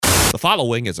The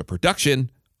following is a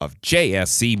production of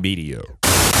JSC Media.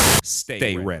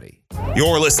 Stay ready.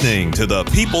 You're listening to the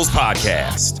People's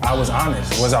Podcast. I was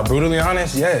honest. Was I brutally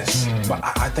honest? Yes. But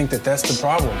I think that's the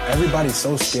problem. Everybody's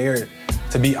so scared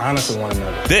to be honest with one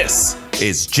another. This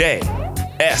is JSC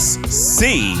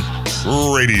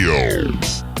Radio.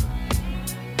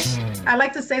 I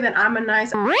like to say that I'm a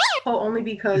nice only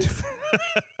because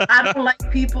I don't like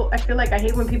people. I feel like I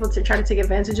hate when people try to take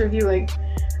advantage of you. Like,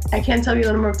 I can't tell you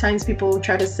the number of times people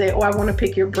try to say, oh, I want to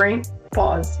pick your brain.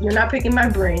 Pause. You're not picking my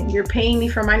brain. You're paying me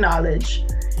for my knowledge.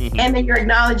 And then you're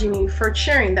acknowledging me for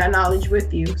sharing that knowledge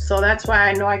with you. So that's why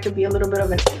I know I could be a little bit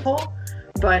of an asshole.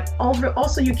 But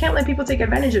also, you can't let people take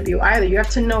advantage of you either. You have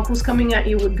to know who's coming at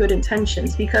you with good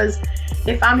intentions. Because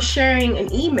if I'm sharing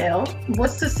an email,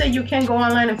 what's to say you can't go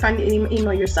online and find the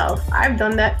email yourself? I've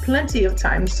done that plenty of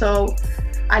times. So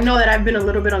I know that I've been a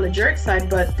little bit on the jerk side,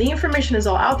 but the information is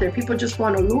all out there. People just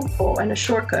want a loophole and a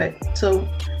shortcut. So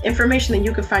information that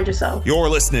you can find yourself. You're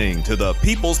listening to the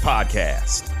People's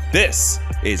Podcast. This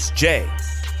is JSC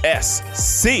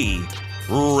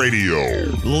Radio.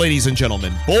 Ladies and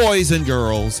gentlemen, boys and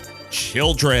girls,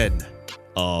 children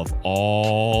of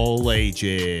all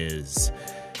ages.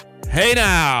 Hey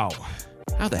now,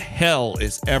 how the hell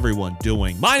is everyone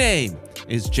doing? My name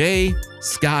is J.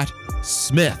 Scott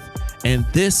Smith, and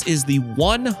this is the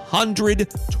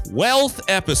 112th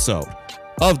episode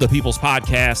of the People's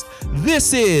Podcast.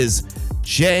 This is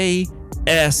JSC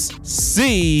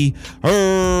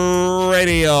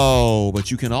Radio, but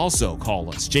you can also call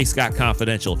us J. Scott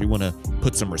Confidential if you want to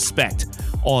put some respect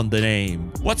on the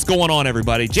name. What's going on,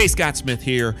 everybody? J. Scott Smith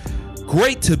here.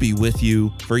 Great to be with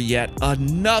you for yet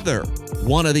another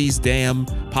one of these damn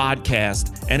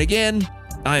podcasts. And again,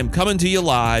 I am coming to you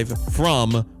live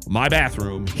from my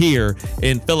bathroom here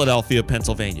in Philadelphia,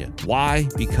 Pennsylvania. Why?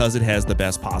 Because it has the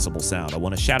best possible sound. I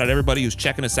want to shout out everybody who's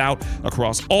checking us out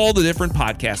across all the different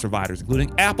podcast providers,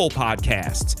 including Apple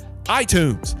Podcasts,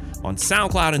 iTunes, on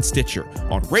SoundCloud and Stitcher,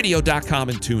 on radio.com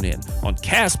and TuneIn, on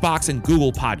CastBox and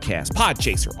Google Podcasts,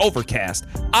 Podchaser, Overcast,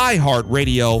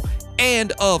 iHeartRadio,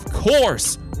 and of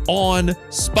course on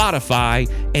Spotify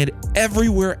and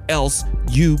everywhere else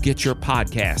you get your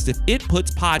podcast. If it puts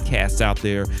podcasts out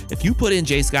there, if you put in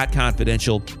J. Scott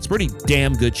Confidential, it's a pretty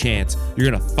damn good chance you're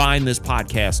going to find this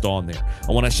podcast on there.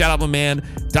 I want to shout out my man,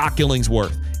 Doc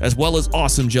Illingsworth, as well as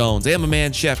Awesome Jones, and my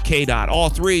man, Chef K. All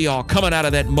three of y'all coming out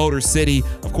of that Motor City.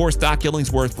 Of course, Doc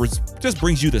Illingsworth just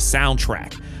brings you the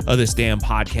soundtrack of this damn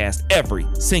podcast every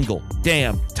single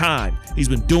damn time. He's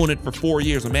been doing it for 4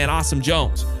 years. My man, Awesome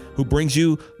Jones, who brings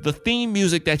you the theme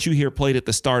music that you hear played at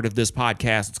the start of this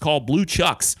podcast. It's called Blue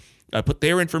Chucks. I put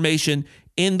their information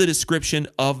in the description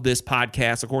of this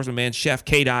podcast. Of course, my man, Chef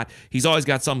K. He's always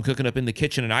got something cooking up in the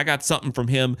kitchen, and I got something from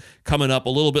him coming up a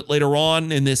little bit later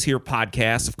on in this here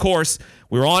podcast. Of course,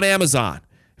 we're on Amazon.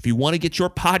 If you want to get your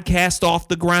podcast off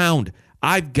the ground,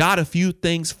 I've got a few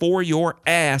things for your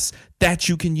ass that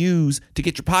you can use to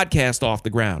get your podcast off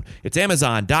the ground. It's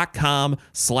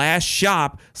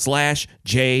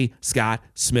Amazon.com/shop/J. Scott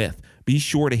Smith. Be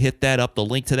sure to hit that up. The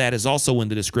link to that is also in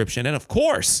the description. And of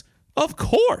course,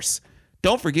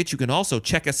 don't forget you can also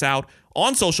check us out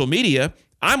on social media.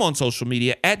 I'm on social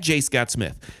media at J. Scott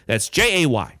Smith. That's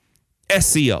JAYSCO,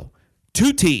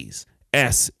 2 T's.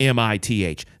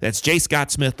 SMITH. That's J.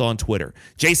 Scott Smith on Twitter,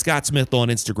 J. Scott Smith on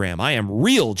Instagram. I am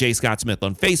real J. Scott Smith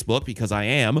on Facebook because I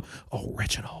am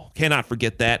original. Cannot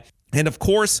forget that. And of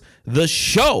course, the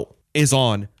show is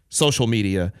on social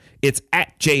media. It's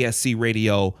at JSC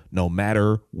Radio, no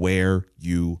matter where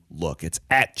you look. It's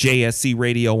at JSC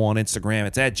Radio on Instagram.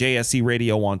 It's at JSC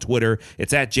Radio on Twitter.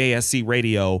 It's at JSC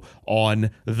Radio on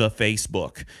the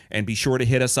Facebook. And be sure to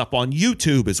hit us up on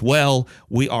YouTube as well.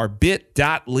 We are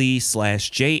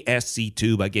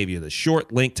bit.ly/JSCTube. I gave you the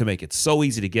short link to make it so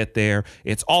easy to get there.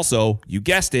 It's also, you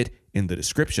guessed it, in the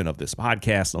description of this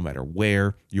podcast, no matter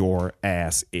where your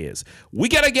ass is. We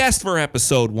got a guest for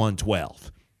episode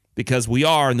 112. Because we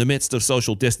are in the midst of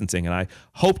social distancing, and I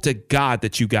hope to God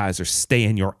that you guys are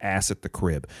staying your ass at the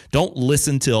crib. Don't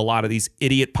listen to a lot of these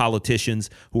idiot politicians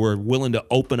who are willing to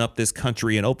open up this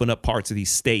country and open up parts of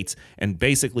these states and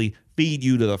basically feed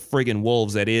you to the friggin'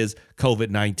 wolves that is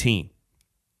COVID-19.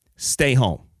 Stay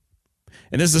home.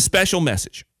 And this is a special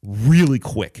message, really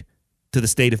quick, to the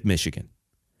state of Michigan.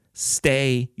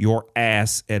 Stay your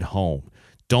ass at home.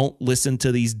 Don't listen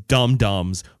to these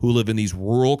dum-dums who live in these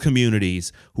rural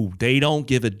communities who they don't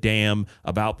give a damn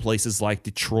about places like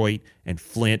Detroit and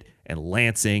Flint and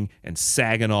Lansing and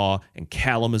Saginaw and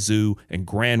Kalamazoo and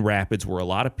Grand Rapids, where a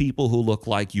lot of people who look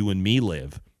like you and me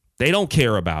live. They don't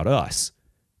care about us.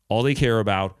 All they care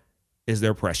about is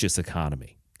their precious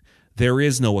economy. there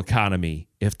is no economy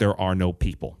if there are no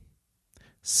people.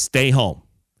 Stay home.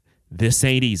 This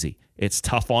ain't easy. It's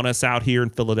tough on us out here in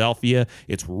Philadelphia.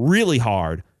 It's really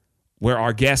hard where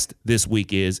our guest this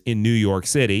week is in New York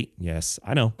City. Yes,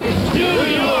 I know. It's New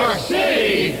York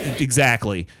City!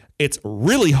 Exactly. It's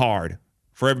really hard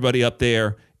for everybody up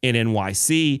there in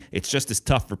NYC. It's just as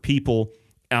tough for people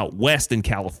out west in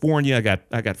California.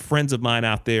 I got friends of mine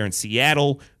out there in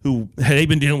Seattle who they've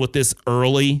been dealing with this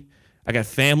early. I got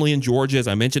family in Georgia, as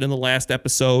I mentioned in the last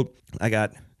episode. I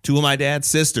got two of my dad's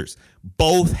sisters.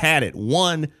 Both had it.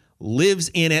 One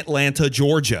lives in Atlanta,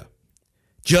 Georgia.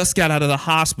 Just got out of the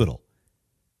hospital.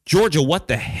 Georgia, what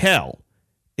the hell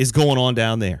is going on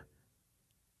down there?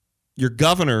 Your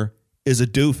governor is a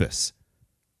doofus.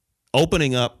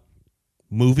 Opening up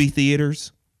movie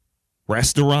theaters,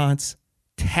 restaurants,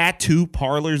 tattoo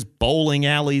parlors, bowling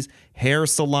alleys, hair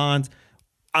salons.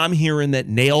 I'm hearing that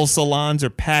nail salons are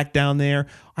packed down there.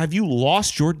 Have you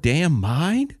lost your damn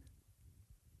mind?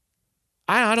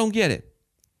 I don't get it.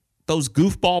 Those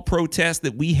goofball protests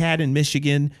that we had in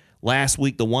Michigan last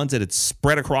week, the ones that had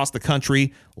spread across the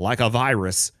country like a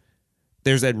virus.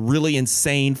 There's that really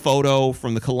insane photo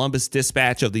from the Columbus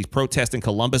Dispatch of these protests in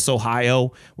Columbus,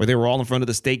 Ohio, where they were all in front of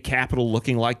the state capitol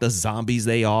looking like the zombies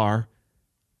they are.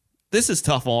 This is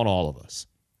tough on all of us.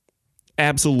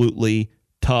 Absolutely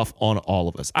tough on all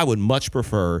of us. I would much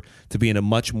prefer to be in a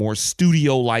much more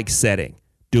studio-like setting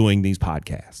doing these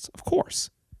podcasts. Of course.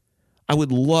 I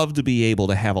would love to be able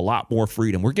to have a lot more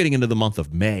freedom. We're getting into the month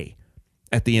of May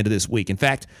at the end of this week. In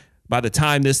fact, by the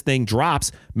time this thing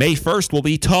drops, May 1st will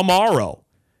be tomorrow.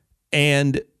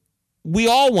 And we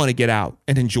all want to get out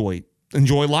and enjoy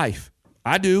life.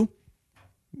 I do.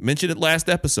 Mentioned it last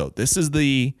episode. This is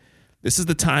the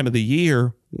time of the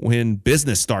year when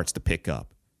business starts to pick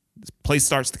up. This place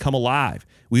starts to come alive.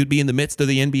 We would be in the midst of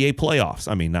the NBA playoffs.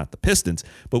 I mean, not the Pistons,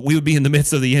 but we would be in the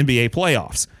midst of the NBA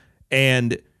playoffs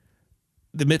and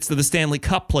the midst of the Stanley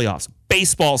Cup playoffs.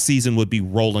 Baseball season would be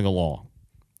rolling along.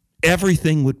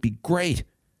 Everything would be great,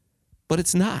 but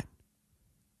it's not.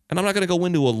 And I'm not going to go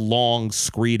into a long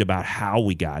screed about how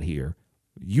we got here.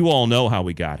 You all know how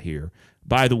we got here.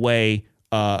 By the way,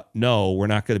 no, we're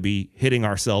not going to be hitting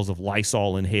ourselves with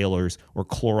Lysol inhalers or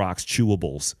Clorox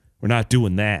chewables. We're not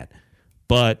doing that.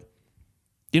 But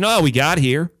you know how we got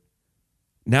here.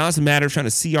 Now it's a matter of trying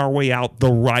to see our way out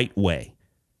the right way.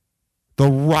 The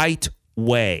right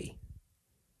way.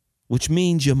 Which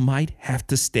means you might have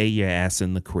to stay your ass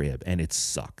in the crib, and it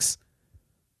sucks.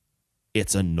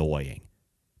 It's annoying.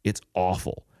 It's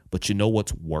awful. But you know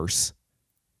what's worse?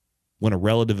 When a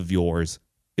relative of yours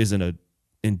is in a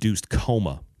induced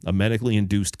coma, a medically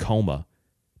induced coma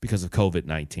because of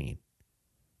COVID-19.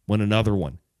 When another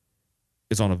one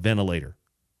is on a ventilator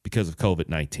because of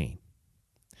COVID-19.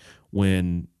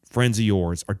 When friends of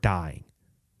yours are dying.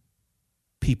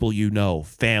 People you know,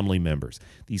 family members,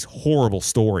 these horrible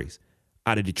stories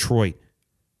out of Detroit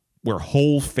where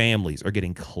whole families are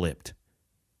getting clipped.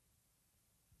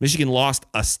 Michigan lost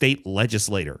a state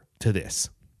legislator to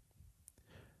this.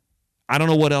 I don't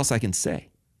know what else I can say.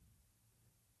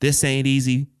 This ain't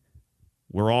easy.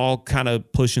 We're all kind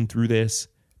of pushing through this.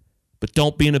 But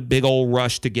don't be in a big old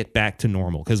rush to get back to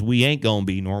normal, because we ain't going to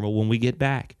be normal when we get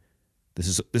back.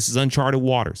 This is uncharted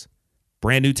waters,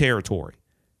 brand new territory.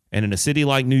 And in a city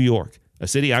like New York, a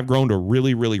city I've grown to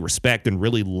really, really respect and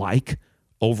really like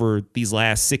over these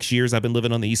last 6 years I've been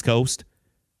living on the East Coast,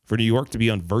 for New York to be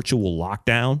on virtual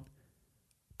lockdown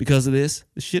because of this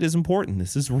shit is important.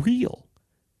 This is real.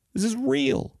 This is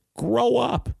real. Grow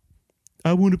up.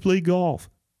 I want to play golf.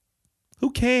 Who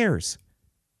cares?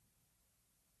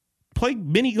 Play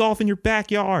mini golf in your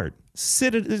backyard.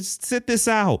 Sit this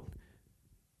out.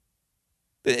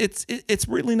 It's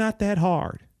really not that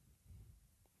hard.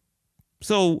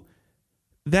 So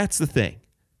that's the thing.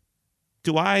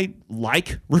 Do I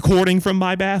like recording from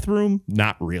my bathroom?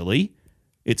 Not really.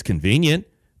 It's convenient,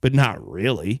 but not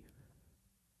really.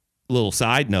 Little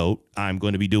side note, I'm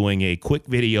going to be doing a quick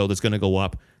video that's going to go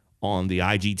up on the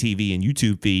IGTV and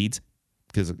YouTube feeds.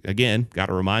 Because, again, got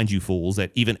to remind you fools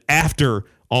that even after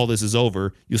all this is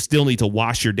over, you'll still need to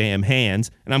wash your damn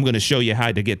hands. And I'm going to show you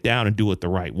how to get down and do it the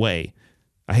right way.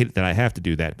 I hate that I have to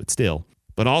do that, but still.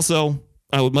 But also,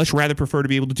 I would much rather prefer to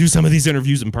be able to do some of these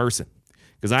interviews in person.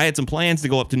 Because I had some plans to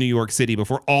go up to New York City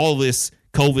before all this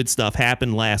COVID stuff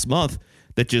happened last month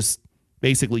that just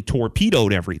basically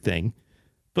torpedoed everything.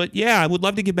 But yeah, I would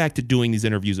love to get back to doing these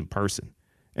interviews in person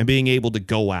and being able to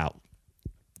go out.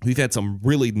 We've had some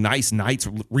really nice nights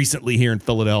recently here in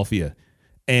Philadelphia,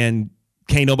 and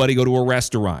can't nobody go to a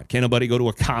restaurant. Can't nobody go to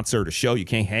a concert, a show. You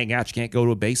can't hang out. You can't go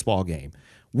to a baseball game.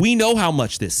 We know how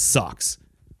much this sucks.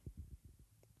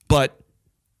 But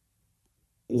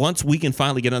once we can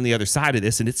finally get on the other side of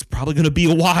this, and it's probably going to be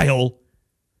a while,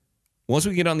 once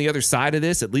we get on the other side of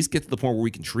this, at least get to the point where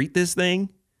we can treat this thing,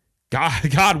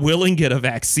 God willing, get a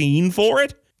vaccine for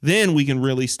it, then we can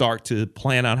really start to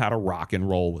plan out how to rock and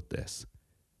roll with this.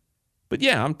 But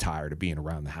yeah, I'm tired of being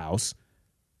around the house,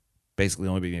 basically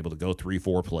only being able to go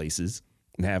 3-4 places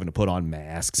and having to put on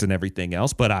masks and everything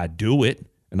else. But I do it,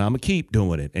 and I'm going to keep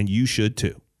doing it, and you should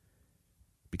too.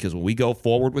 Because when we go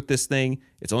forward with this thing,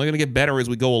 it's only going to get better as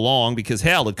we go along, because,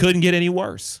 hell, it couldn't get any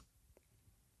worse.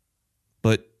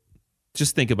 But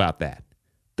just think about that.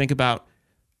 Think about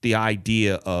the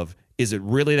idea of, is it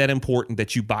really that important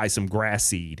that you buy some grass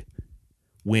seed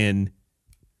when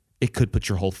it could put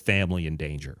your whole family in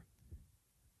danger?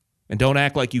 And don't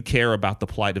act like you care about the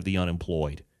plight of the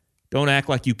unemployed. Don't act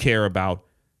like you care about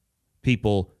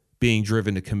people being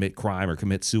driven to commit crime or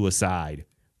commit suicide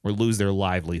or lose their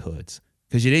livelihoods,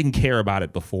 because you didn't care about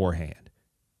it beforehand.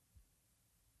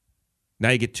 Now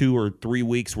you get 2 or 3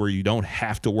 weeks where you don't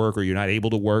have to work or you're not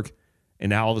able to work, and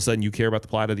now all of a sudden you care about the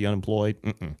plight of the unemployed?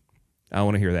 I don't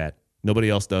want to hear that. Nobody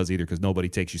else does either, because nobody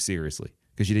takes you seriously,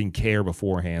 because you didn't care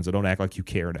beforehand, so don't act like you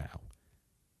care now.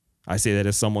 I say that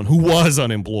as someone who was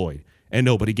unemployed and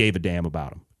nobody gave a damn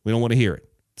about them. We don't want to hear it.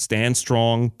 Stand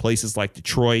strong. Places like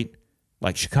Detroit,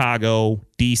 like Chicago,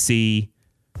 D.C.,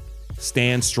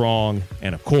 stand strong.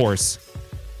 And, of course,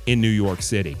 in New York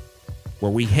City,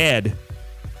 where we head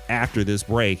after this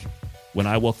break when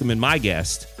I welcome in my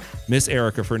guest, Miss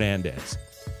Erica Fernandez.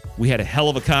 We had a hell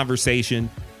of a conversation.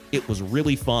 It was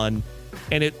really fun.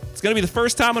 And it's going to be the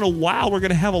first time in a while we're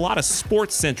going to have a lot of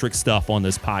sports-centric stuff on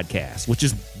this podcast, which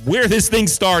is where this thing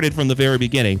started from the very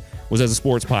beginning, was as a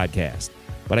sports podcast.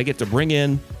 But I get to bring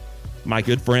in my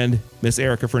good friend, Miss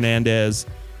Erica Fernandez.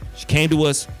 She came to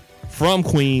us from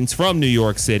Queens, from New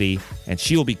York City, and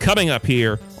she will be coming up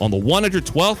here on the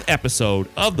 112th episode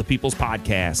of the People's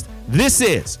Podcast. This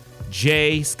is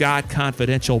J. Scott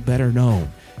Confidential, better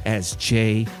known as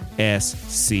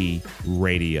JSC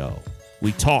Radio.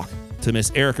 We talk to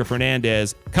Miss Erica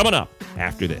Fernandez coming up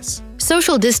after this.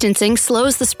 Social distancing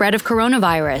slows the spread of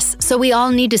coronavirus, so we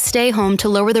all need to stay home to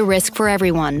lower the risk for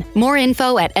everyone. More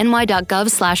info at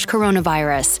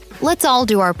ny.gov/coronavirus. Let's all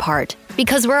do our part,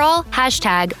 because we're all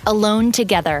 #alone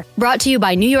together. Brought to you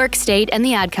by New York State and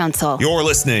the Ad Council. You're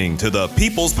listening to the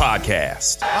People's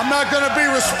Podcast. I'm not going to be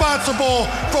responsible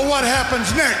for what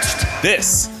happens next.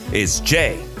 This is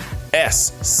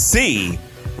JSC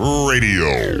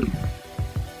Radio.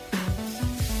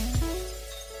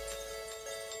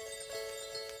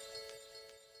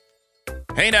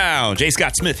 Hey now, J.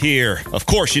 Scott Smith here. Of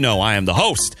course, you know I am the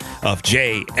host of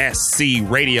JSC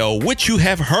Radio, which you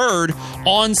have heard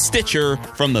on Stitcher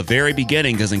from the very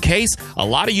beginning. Because in case a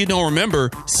lot of you don't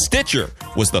remember, Stitcher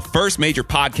was the first major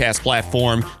podcast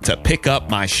platform to pick up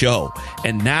my show.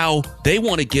 And now they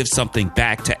want to give something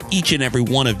back to each and every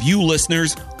one of you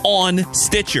listeners on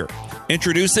Stitcher.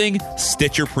 Introducing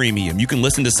Stitcher Premium. You can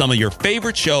listen to some of your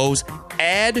favorite shows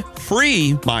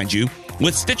ad-free, mind you,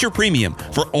 with Stitcher Premium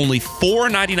for only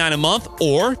 $4.99 a month,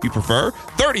 or if you prefer,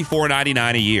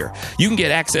 $34.99 a year. You can get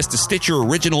access to Stitcher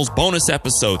Originals, bonus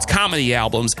episodes, comedy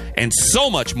albums, and so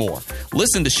much more.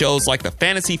 Listen to shows like The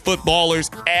Fantasy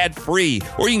Footballers ad-free,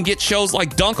 or you can get shows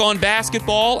like Dunk on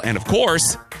Basketball and, of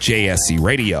course, JSC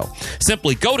Radio.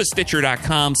 Simply go to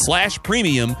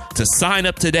Stitcher.com/premium to sign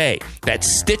up today. That's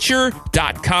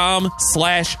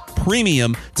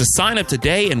Stitcher.com/premium to sign up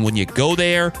today. And when you go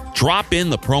there, drop in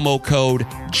the promo code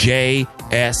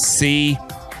JSC.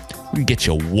 We can get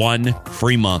you 1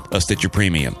 free month of Stitcher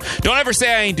Premium. Don't ever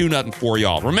say I ain't do nothing for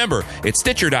y'all. Remember, it's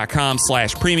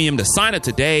Stitcher.com/premium to sign up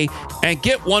today and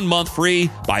get 1 month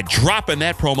free by dropping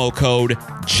that promo code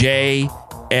JSC.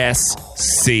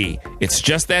 It's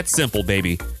just that simple,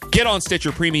 baby. Get on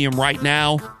Stitcher Premium right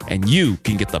now, and you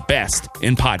can get the best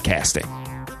in podcasting.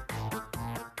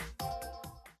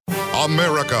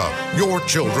 America, your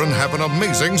children have an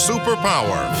amazing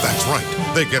superpower. That's right.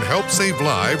 They can help save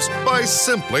lives by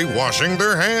simply washing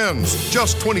their hands.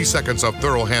 Just 20 seconds of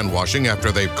thorough hand washing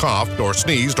after they've coughed or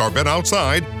sneezed or been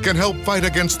outside can help fight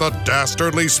against the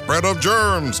dastardly spread of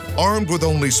germs. Armed with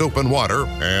only soap and water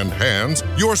and hands,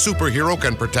 your superhero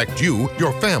can protect you,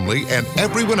 your family, and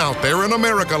everyone out there in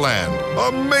America land.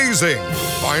 Amazing!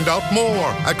 Find out more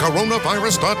at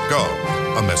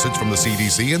coronavirus.gov. A message from the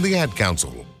CDC and the Ad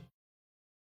Council.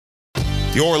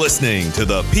 You're listening to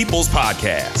the People's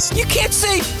Podcast. You can't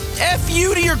say F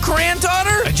you to your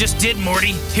granddaughter? I just did,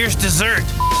 Morty. Here's dessert.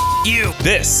 You.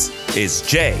 This is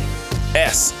JSC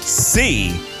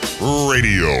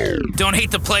Radio. Don't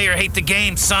hate the player, hate the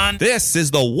game, son. This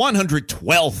is the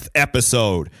 112th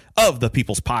episode of the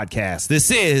People's Podcast.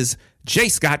 This is J.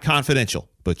 Scott Confidential,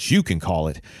 but you can call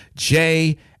it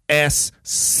JSC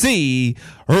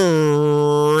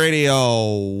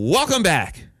Radio. Welcome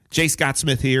back. J. Scott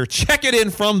Smith here. Check it in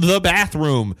from the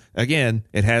bathroom. Again,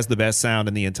 it has the best sound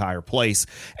in the entire place.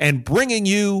 And bringing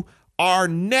you our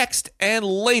next and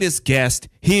latest guest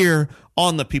here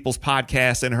on the People's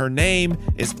Podcast, and her name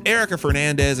is Erica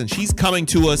Fernandez, and she's coming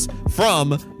to us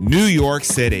from New York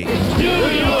City. New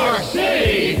York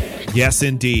City! Yes,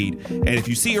 indeed. And if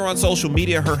you see her on social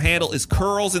media, her handle is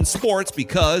Curls in Sports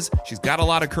because she's got a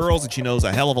lot of curls and she knows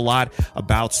a hell of a lot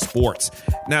about sports.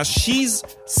 Now, she's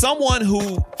someone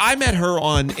who I met her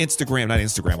on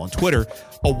on Twitter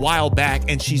a while back,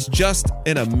 and she's just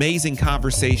an amazing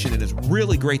conversation, and it's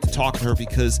really great to talk to her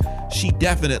because she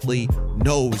definitely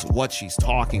knows what she's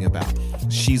talking about.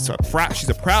 She's a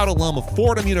proud alum of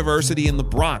Fordham University in the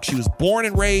Bronx. She was born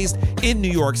and raised in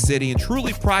New York City and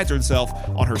truly prides herself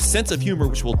on her sense of humor,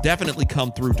 which will definitely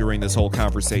come through during this whole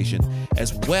conversation,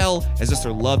 as well as just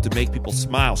her love to make people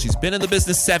smile. She's been in the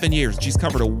business 7 years. She's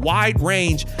covered a wide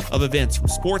range of events from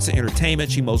sports to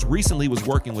entertainment. She most recently was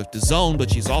working with DAZN, but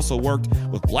she's also worked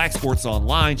with Black Sports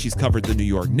Online. She's covered the New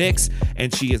York Knicks,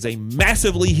 and she is a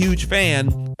massively huge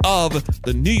fan of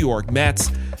the New York Mets.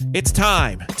 It's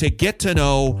time to get to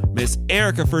know Miss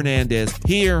Erica Fernandez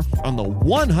here on the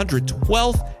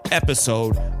 112th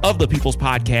episode of the People's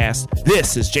Podcast.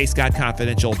 This is J. Scott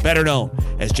Confidential, better known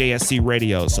as JSC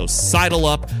Radio. So sidle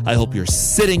up. I hope you're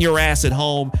sitting your ass at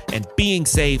home and being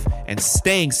safe and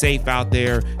staying safe out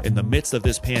there in the midst of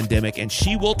this pandemic. And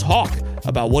she will talk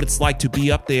about what it's like to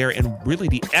be up there and really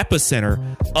the epicenter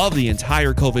of the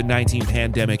entire COVID-19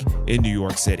 pandemic in New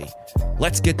York City.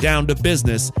 Let's get down to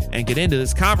business and get into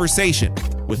this conversation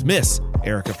with Miss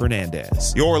Erica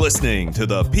Fernandez. You're listening to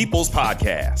the People's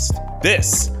Podcast.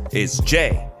 This is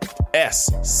JSC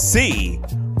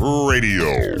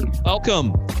Radio.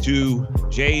 Welcome to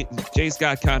J.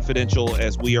 Scott Confidential,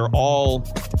 as we are all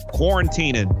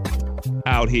quarantining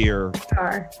out here,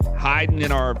 hiding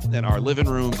in our living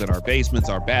rooms, in our basements,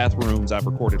 our bathrooms. I've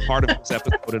recorded part of this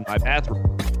episode in my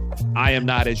bathroom. I am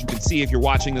not, as you can see if you're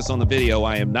watching this on the video,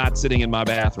 I am not sitting in my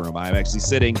bathroom. I'm actually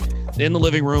sitting in the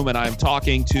living room, and I'm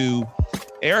talking to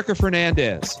Erica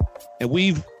Fernandez. And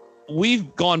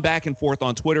we've gone back and forth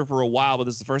on Twitter for a while, but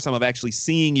this is the first time I've actually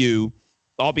seen you,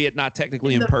 albeit not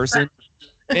technically in person,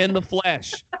 in the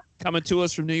flesh, coming to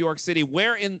us from New York City.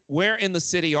 Where in the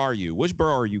city are you? Which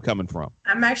borough are you coming from?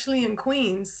 I'm actually in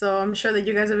Queens, so I'm sure that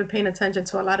you guys have been paying attention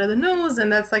to a lot of the news,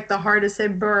 and that's like the hardest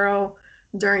hit borough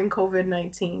during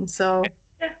COVID-19. So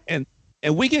and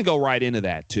we can go right into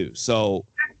that too. So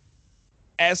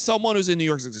as someone who's in New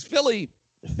York City,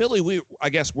 Philly, I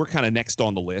guess we're kind of next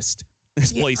on the list.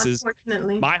 These places.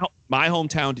 Unfortunately, my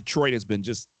hometown, Detroit, has been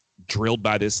just drilled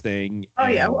by this thing. Oh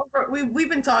yeah, well, we've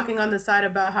been talking on the side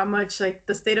about how much like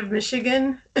the state of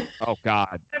Michigan. Oh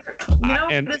God,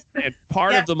 and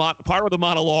part of the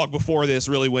monologue before this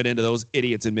really went into those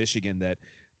idiots in Michigan that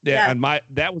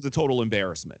was a total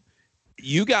embarrassment.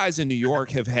 You guys in New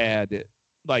York have had,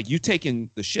 like, you've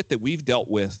taken the shit that we've dealt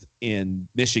with in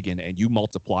Michigan and you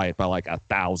multiply it by like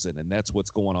 1,000, and that's what's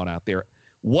going on out there.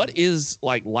 What is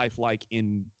life like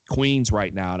in Queens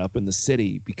right now and up in the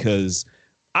city? Because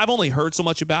I've only heard so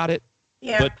much about it,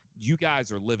 but you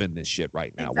guys are living this shit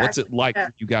right now. Exactly. What's it like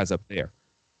for you guys up there?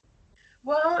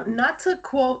 Well, not to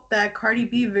quote that Cardi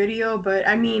B video, but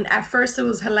I mean, at first it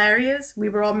was hilarious. We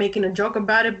were all making a joke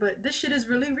about it, but this shit is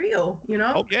really real, you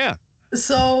know? Oh, yeah.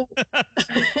 So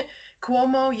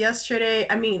Cuomo yesterday,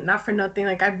 I mean, not for nothing,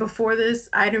 before this,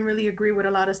 I didn't really agree with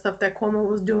a lot of stuff that Cuomo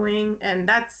was doing, and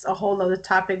that's a whole other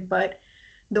topic, but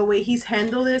the way he's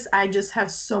handled this, I just have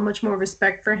so much more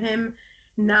respect for him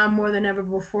now more than ever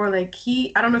before. I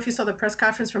don't know if you saw the press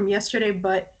conference from yesterday,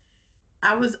 but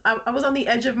I was on the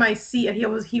edge of my seat, and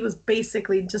he was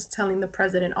basically just telling the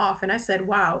president off, and I said,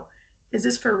 wow, is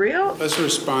this for real? Let's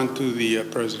respond to the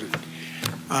president.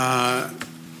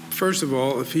 First of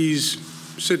all, if he's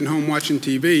sitting home watching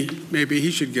TV, maybe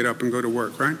he should get up and go to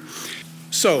work, right?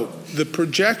 So the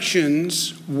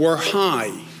projections were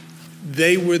high.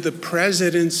 They were the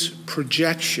president's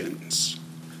projections.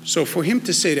 So for him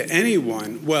to say to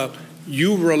anyone, well,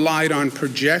 you relied on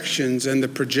projections and the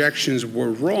projections were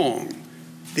wrong,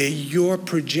 they're your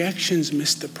projections,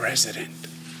 Mr. President.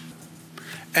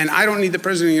 And I don't need the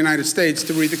President of the United States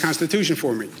to read the Constitution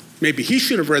for me. Maybe he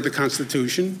should have read the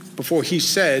Constitution before he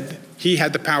said he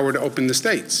had the power to open the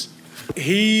states.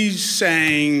 He's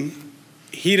saying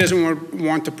he doesn't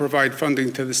want to provide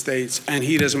funding to the states, and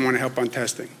he doesn't want to help on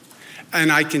testing.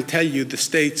 And I can tell you the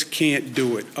states can't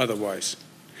do it otherwise.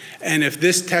 And if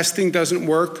this testing doesn't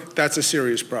work, that's a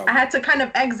serious problem. I had to kind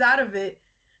of exit out of it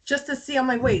just to see. I'm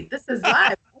like, wait, this is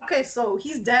live. Okay, so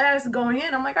he's dead ass going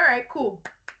in. I'm like, all right, cool.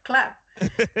 Clap.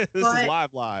 This is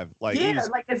live. Like, yeah,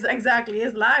 like it's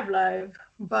live.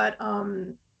 But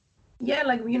yeah,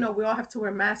 like, you know, we all have to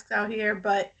wear masks out here.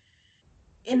 But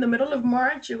in the middle of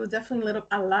March, it was definitely lit up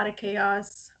a lot of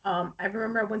chaos. I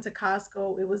remember I went to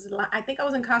Costco. It was, I think I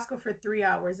was in Costco for 3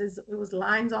 hours. It was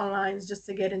lines on lines just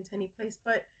to get into any place.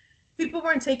 But people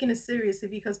weren't taking it seriously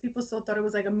because people still thought it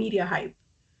was like a media hype.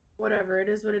 Whatever, it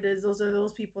is what it is. Those are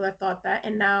those people that thought that.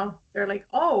 And now they're like,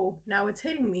 oh, now it's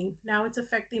hitting me. Now it's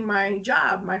affecting my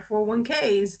job, my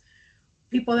 401ks,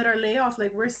 people that are laid off.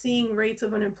 Like, we're seeing rates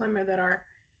of unemployment that are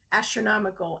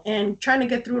astronomical, and trying to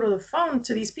get through to the phone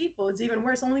to these people, it's even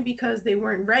worse, only because they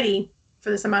weren't ready for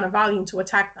this amount of volume to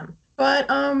attack them. But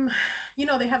you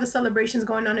know, they have the celebrations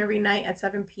going on every night at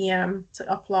 7 p.m.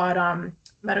 to applaud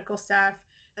medical staff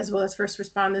as well as first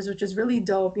responders, which is really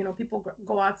dope. You know, people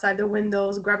go outside their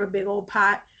windows, grab a big old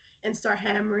pot and start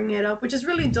hammering it up, which is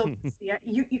really dope to see.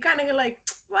 You kind of get like,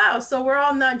 wow, so we're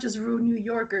all not just rude New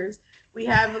Yorkers. We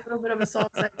have a little bit of a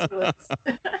soft side to us.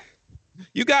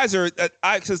 You guys are,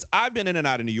 because I've been in and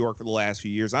out of New York for the last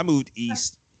few years. I moved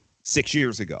east 6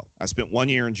 years ago. I spent 1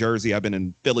 year in Jersey. I've been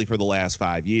in Philly for the last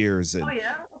 5 years. And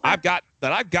okay. I've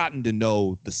gotten to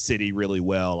know the city really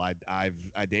well. I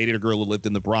dated a girl who lived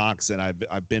in the Bronx, and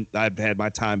I've had my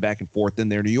time back and forth in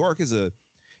there. New York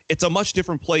it's a much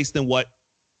different place than what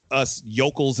us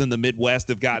yokels in the Midwest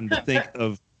have gotten to think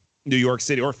of New York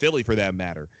City, or Philly for that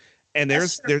matter. And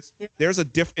it's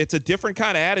a different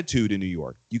kind of attitude in New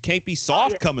York. You can't be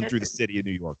soft coming through the city of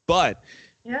New York, but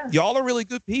y'all are really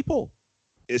good people.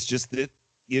 It's just that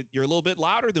you're a little bit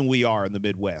louder than we are in the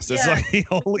Midwest. That's like the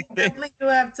only thing. Definitely do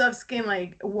have tough skin.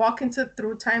 Like, walking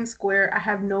through Times Square, I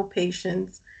have no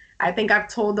patience. I think I've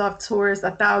told off tourists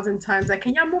 1,000 times, like,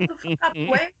 can y'all move the fuck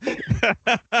away?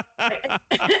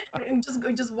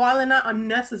 And just wilding out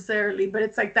unnecessarily. But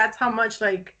it's like, that's how much,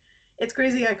 like, it's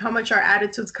crazy, like, how much our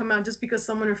attitudes come out just because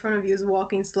someone in front of you is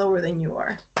walking slower than you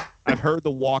are. I've heard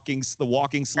the walking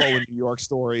slow in New York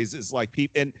stories. Is like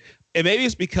people, and maybe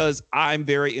it's because I'm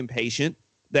very impatient,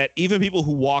 that even people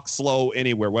who walk slow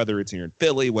anywhere, whether it's here in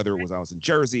Philly, whether it was I was in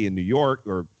Jersey, in New York,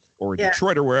 or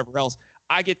Detroit, or wherever else,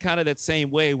 I get kind of that same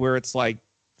way where it's like,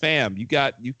 fam, you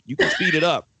can speed it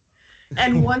up.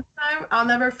 And one time, I'll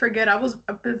never forget,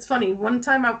 it's funny, one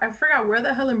time I forgot where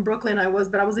the hell in Brooklyn I was,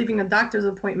 but I was leaving a doctor's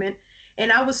appointment,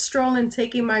 and I was strolling,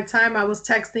 taking my time. I was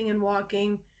texting and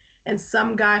walking, and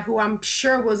some guy who I'm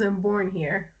sure wasn't born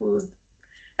here, who was,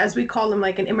 as we call him,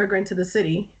 like an immigrant to the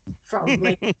city from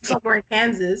like somewhere in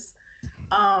Kansas,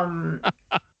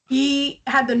 he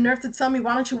had the nerve to tell me,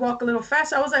 why don't you walk a little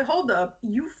faster? I was like, hold up,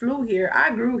 you flew here,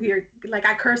 I grew here. Like,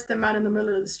 I cursed him out in the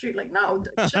middle of the street, like, no,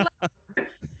 chill out.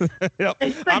 Yep.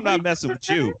 Like, I'm not messing with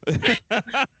you.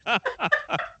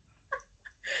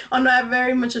 Oh no, I have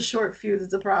very much a short fuse.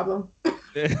 It's a problem.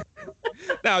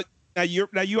 Now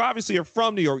you obviously are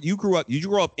from New York. You grew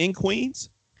up in Queens?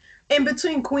 In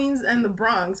between Queens and the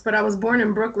Bronx, but I was born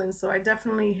in Brooklyn, so I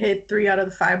definitely hit 3 out of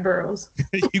the 5 boroughs.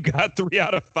 You got 3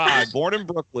 out of 5. Born in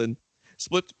Brooklyn,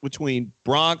 split between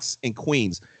Bronx and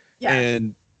Queens. Yeah.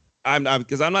 And I'm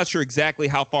because I'm not sure exactly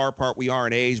how far apart we are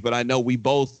in age, but I know we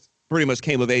both pretty much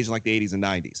came of age in like the 80s and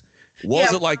 90s. What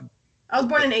was it like? I was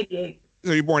born in 88.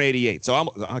 So you're born in 88.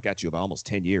 So I got you about almost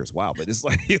 10 years. Wow. But it's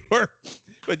like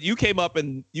but you came up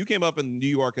in New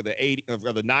York of the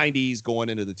 90s going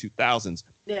into the 2000s.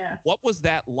 Yeah. What was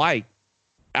that like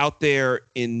out there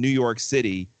in New York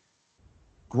City,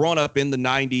 growing up in the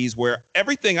 90s, where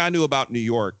everything I knew about New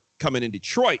York coming in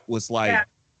Detroit was like,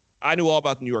 I knew all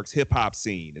about New York's hip hop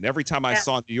scene. And every time I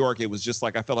saw New York, it was just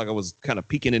like, I felt like I was kind of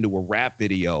peeking into a rap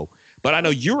video. But I know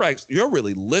you're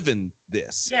really living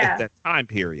this at that time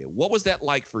period. What was that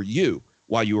like for you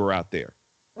while you were out there?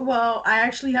 Well, I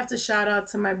actually have to shout out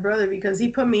to my brother because he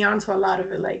put me onto a lot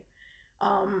of it. Like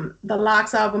the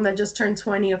Lox album that just turned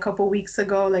 20 a couple weeks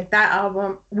ago, like that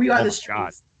album, We Are the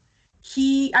Streets.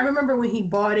 I remember when he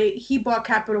bought it, he bought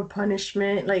Capital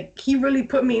Punishment. Like, he really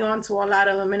put me onto a lot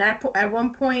of them. And at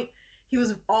one point, he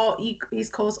was all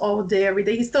East Coast all day, every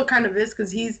day. He still kind of is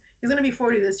because he's going to be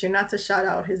 40 this year, not to shout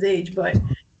out his age, but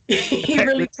he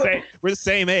really we're the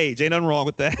same age. Ain't nothing wrong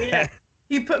with that. Yeah.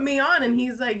 He put me on, and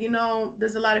he's like,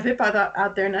 there's a lot of hip hop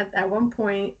out there. And at one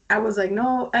point, I was like,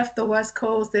 no, F the West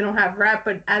Coast. They don't have rap.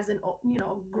 But as in,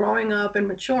 growing up and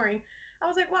maturing, I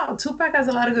was like, wow, Tupac has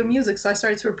a lot of good music. So I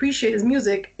started to appreciate his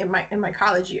music in my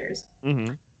college years.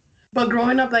 Mm-hmm. But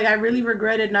growing up, like, I really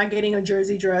regretted not getting a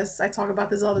jersey dress. I talk about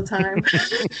this all the time.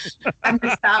 I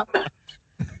missed out.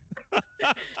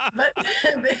 But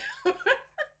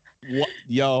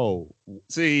Yo,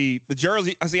 see the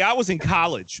jersey. See, I was in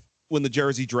college when the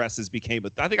jersey dresses became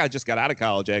I think I just got out of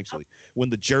college actually when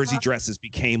the jersey dresses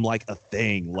became like a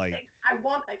thing. Like I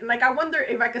wonder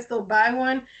if I could still buy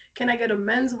one. Can I get a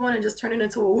men's one and just turn it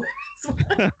into a women's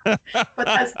one? But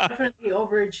that's definitely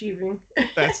overachieving.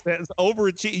 that's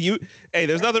overachieving. Hey,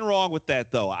 there's nothing wrong with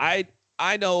that though. I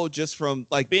know just from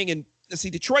like being in. See,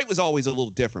 Detroit was always a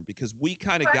little different because we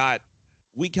kind of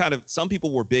some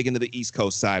people were big into the East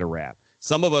Coast side of rap.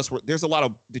 Some of us there's a lot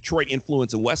of Detroit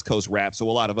influence in West Coast rap. So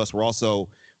a lot of us were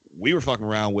we were fucking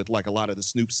around with like a lot of the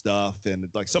Snoop stuff.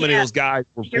 And like some of those guys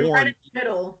were born. Right in the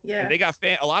middle. Yeah. And they got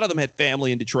a lot of them had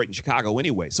family in Detroit and Chicago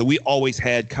anyway. So we always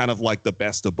had kind of like the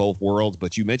best of both worlds.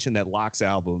 But you mentioned that Lox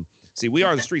album. See, We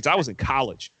Are the Streets. I was in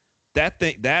college.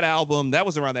 That album, that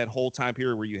was around that whole time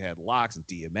period where you had Lox and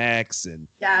DMX and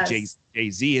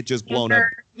Jay-Z had just blown up.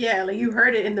 Yeah, like you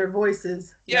heard it in their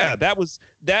voices. Yeah,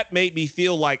 that made me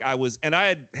feel like I was, and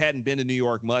I hadn't been to New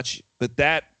York much, but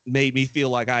that made me feel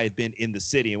like I had been in the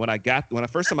city. And when I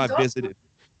first time I visited,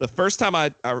 it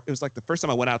was like the first time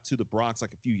I went out to the Bronx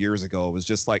like a few years ago, it was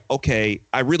just like, okay,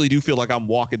 I really do feel like I'm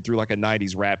walking through like a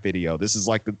 90s rap video. This is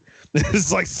like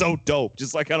so dope.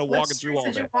 Just like kind of walking through all that.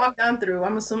 What streets did you walk down through?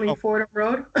 I'm assuming Fordham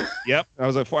Road. Yep. I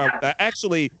was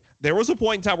actually, there was a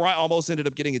point in time where I almost ended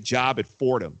up getting a job at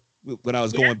Fordham when I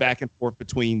was going back and forth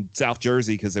between South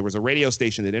Jersey because there was a radio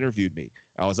station that interviewed me.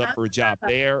 I was up for a job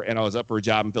there and I was up for a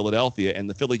job in Philadelphia, and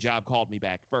the Philly job called me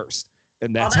back first.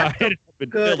 And that's how I ended up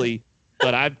in Philly.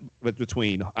 But I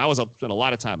spent a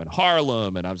lot of time in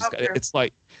Harlem, and it's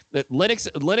like that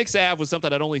Lenox Ave was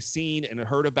something I'd only seen and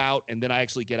heard about, and then I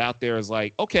actually get out there as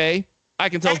like, okay, I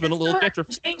can tell it's been a little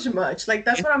different. Changed much. Like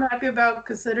that's what I'm happy about,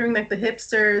 considering like the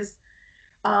hipsters.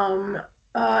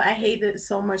 I hate it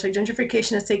so much. Like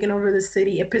gentrification has taken over the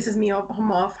city. It pisses me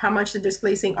off how much they're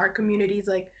displacing our communities.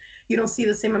 Like you don't see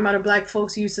the same amount of Black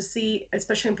folks you used to see,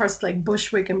 especially in parts like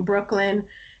Bushwick and Brooklyn.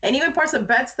 And even parts of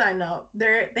Bed-Stuy now,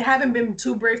 they haven't been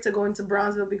too brave to go into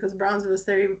Brownsville because Brownsville is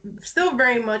still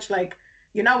very much like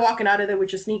you're not walking out of there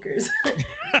with your sneakers.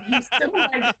 You still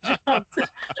might get jumped.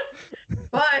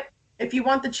 But if you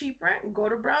want the cheap rent, go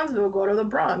to Brownsville, go to the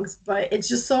Bronx. But it's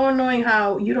just so annoying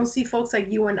how you don't see folks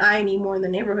like you and I anymore in the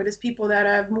neighborhood. It's people that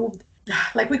have moved,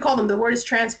 like we call them. The word is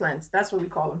transplants. That's what we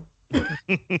call them.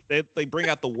 They bring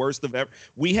out the worst of ever.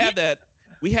 We have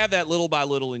that little by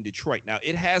little in Detroit. Now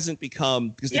it hasn't become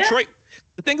because Detroit.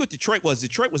 The thing with Detroit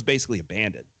was basically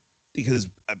abandoned because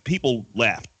people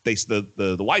left.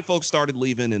 The white folks started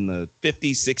leaving in the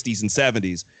 50s, 60s, and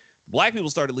 70s. Black people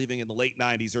started leaving in the late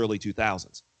 90s, early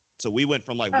 2000s. So we went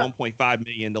from like 1.5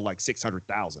 million to like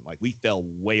 600,000. Like we fell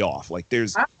way off. Like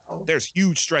there's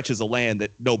huge stretches of land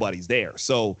that nobody's there.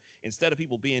 So instead of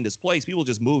people being displaced, people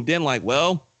just moved in like,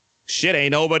 well, shit,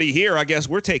 ain't nobody here. I guess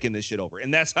we're taking this shit over.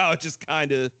 And that's how it just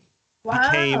kind of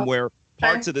became where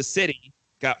parts of the city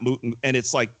got moved. And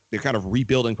it's like they're kind of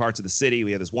rebuilding parts of the city.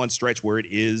 We have this one stretch where it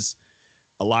is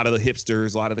a lot of the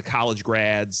hipsters, a lot of the college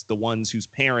grads, the ones whose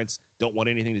parents don't want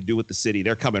anything to do with the city.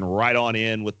 They're coming right on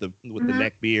in with the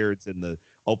neck beards and the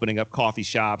opening up coffee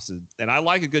shops. And I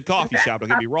like a good coffee shop, don't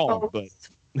get me wrong, but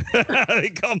they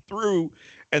come through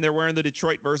and they're wearing the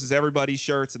Detroit versus everybody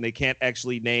shirts and they can't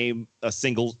actually name a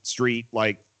single street.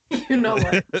 Like, you know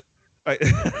what?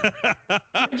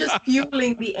 I'm just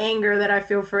fueling the anger that I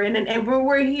feel for it. And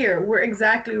we're here. We're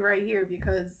exactly right here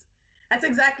because that's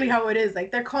exactly how it is.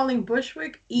 Like they're calling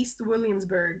Bushwick East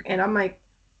Williamsburg. And I'm like,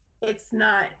 it's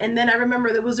not. And then I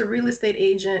remember there was a real estate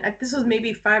agent. This was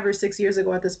maybe 5 or 6 years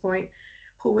ago at this point,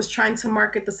 who was trying to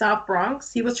market the South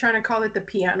Bronx. He was trying to call it the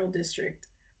Piano District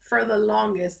for the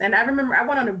longest. And I remember I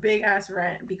went on a big ass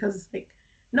rant because like,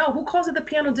 no, who calls it the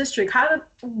Piano District?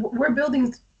 We're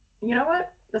building, you know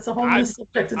what? That's a whole new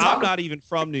subject to talk about. I'm not even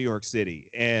from New York City,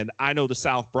 and I know the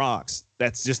South Bronx.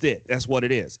 That's just it. That's what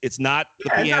it is. It's not the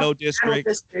Piano District.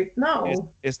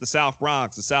 No. It's the South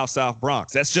Bronx, the South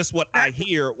Bronx. That's just what I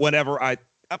hear whenever I'm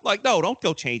like, no, don't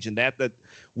go changing that. That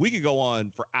we could go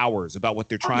on for hours about what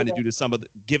they're trying to do to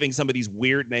giving some of these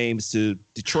weird names to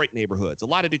Detroit neighborhoods. A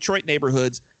lot of Detroit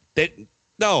neighborhoods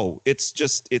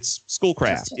it's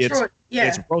Schoolcraft.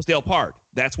 It's Rosedale Park.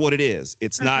 That's what it is.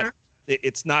 It's not.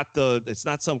 It's not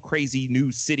some crazy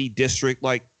new city district.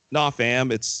 Like, nah,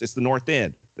 fam. It's the North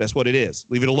End. That's what it is.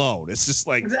 Leave it alone. It's just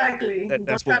like exactly.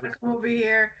 That's what to come over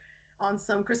here on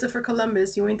some Christopher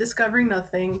Columbus. You ain't discovering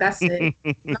nothing. That's it.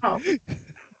 No.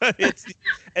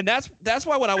 And that's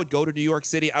why when I would go to New York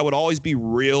City, I would always be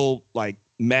real like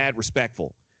mad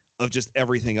respectful of just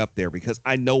everything up there because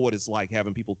I know what it's like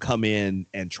having people come in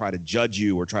and try to judge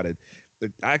you or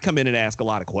I come in and ask a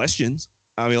lot of questions.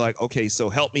 I mean, like, okay, so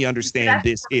help me understand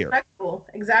this here.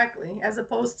 Exactly. As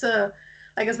opposed to,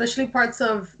 like, especially parts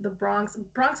of the Bronx.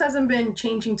 Bronx hasn't been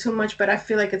changing too much, but I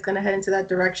feel like it's going to head into that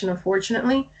direction,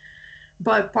 unfortunately.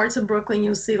 But parts of Brooklyn,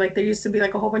 you'll see, like, there used to be,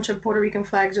 like, a whole bunch of Puerto Rican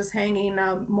flags just hanging.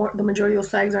 Now, the majority of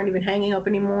those flags aren't even hanging up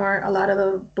anymore. A lot of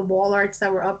the wall arts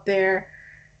that were up there.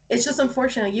 It's just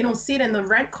unfortunate. You don't see it, and the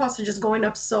rent costs are just going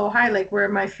up so high. Like, where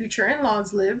my future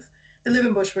in-laws live, they live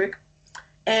in Bushwick.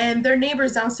 And their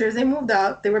neighbors downstairs, they moved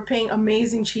out. They were paying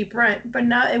amazing cheap rent. But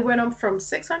now it went up from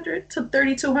 $600 to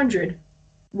 $3,200.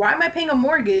 Why am I paying a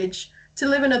mortgage to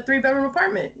live in a 3-bedroom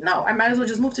apartment? No, I might as well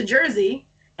just move to Jersey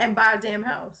and buy a damn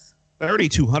house.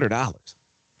 $3,200.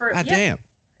 God damn.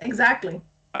 Exactly.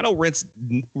 I know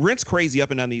rent's crazy up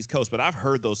and down the East Coast, but I've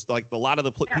heard those, like, a lot of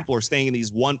the people are staying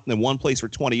in one place for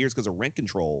 20 years because of rent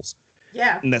controls.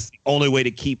 Yeah. And that's the only way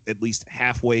to keep at least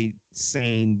halfway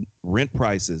sane rent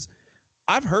prices.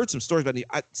 I've heard some stories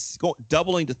about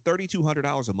doubling to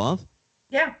 $3,200 a month.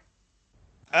 Yeah.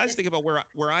 I just think about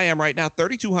where I am right now,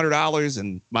 $3,200,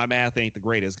 and my math ain't the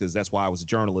greatest because that's why I was a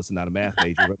journalist and not a math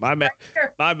major. But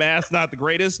my math's not the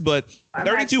greatest, but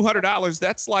 $3,200,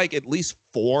 that's like at least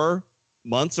 4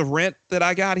 months of rent that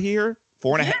I got here.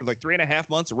 3.5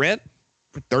 months of rent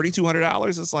for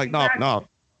 $3,200. It's like, no,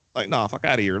 fuck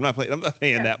out of here. I'm not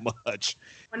paying that much.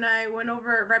 When I went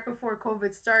over right before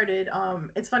COVID started,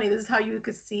 it's funny. This is how you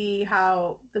could see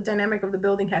how the dynamic of the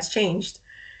building has changed.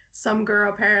 Some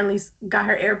girl apparently got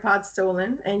her AirPods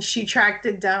stolen, and she tracked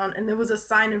it down, and there was a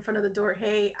sign in front of the door,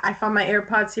 "Hey, I found my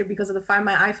AirPods here because of the Find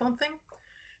My iPhone thing."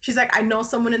 She's like, "I know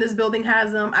someone in this building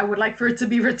has them. I would like for it to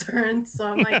be returned." So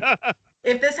I'm like,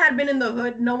 if this had been in the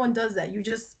hood, no one does that. You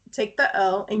just take the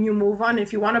L and you move on.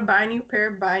 If you want to buy a new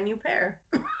pair, buy a new pair.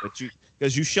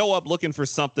 Because you show up looking for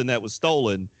something that was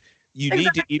stolen. You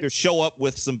need to either show up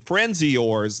with some friends of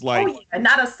yours, like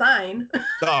not a sign.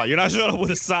 No, you're not showing up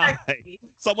with a sign. Exactly.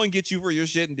 Someone gets you for your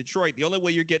shit in Detroit. The only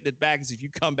way you're getting it back is if you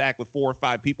come back with 4 or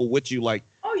 5 people with you, like,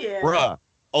 bruh,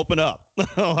 open up.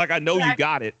 Like, I know you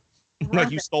got it. Right.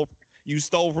 Like you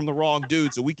stole from the wrong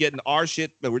dude, so we getting our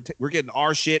shit. We're getting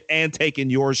our shit and taking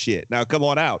your shit. Now come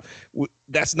on out.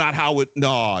 That's not how it.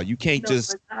 No, you can't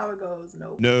just. That's not how it goes.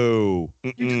 No.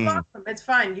 You just lost them. It's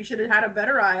fine. You should have had a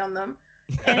better eye on them.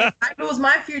 And if I lose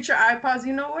my future iPods,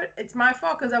 you know what? It's my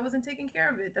fault because I wasn't taking care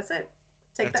of it. That's it.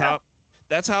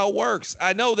 That's how it works.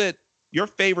 I know that your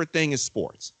favorite thing is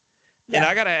sports. Yeah. And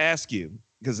I got to ask you,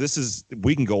 because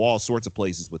we can go all sorts of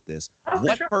places with this.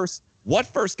 What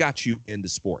first got you into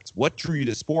sports? What drew you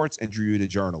to sports and drew you to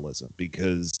journalism?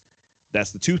 Because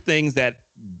that's the two things that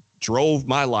drove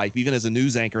my life. Even as a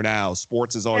news anchor now,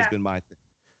 sports has always been my thing.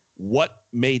 What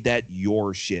made that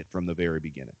your shit from the very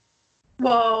beginning?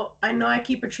 Well, I know I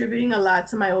keep attributing a lot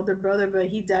to my older brother, but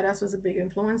he deadass was a big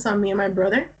influence on me and my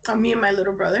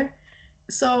little brother.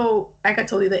 So, like I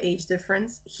told you, the age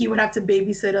difference. He would have to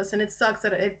babysit us, and it sucks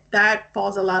that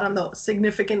falls a lot on the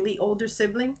significantly older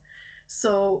sibling.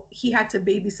 So he had to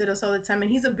babysit us all the time,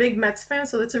 and he's a big Mets fan,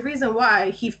 so that's a reason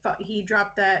why he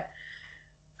dropped that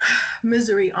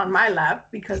misery on my lap,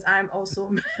 because I'm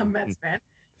also a Mets fan.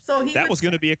 So that was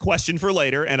going to be a question for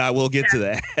later, and I will get to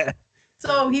that.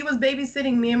 So he was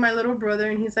babysitting me and my little brother,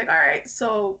 and he's like, all right,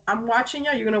 so I'm watching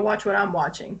you. You're going to watch what I'm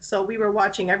watching. So we were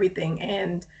watching everything,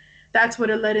 and that's what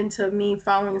it led into me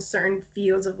following certain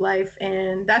fields of life.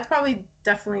 And that's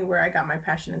definitely where I got my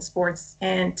passion in sports.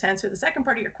 And to answer the second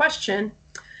part of your question,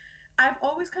 I've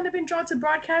always kind of been drawn to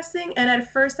broadcasting. And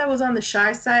at first I was on the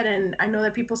shy side. And I know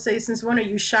that people say, since when are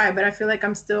you shy? But I feel like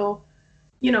I'm still,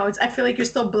 I feel like you're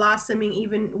still blossoming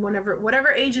even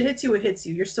whatever age it hits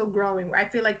you. You're still growing. I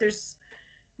feel like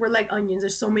we're like onions.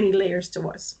 There's so many layers to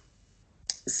us.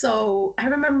 So I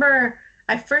remember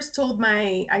I first told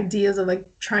my ideas of like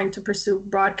trying to pursue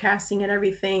broadcasting and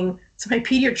everything to my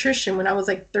pediatrician when I was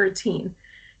like 13.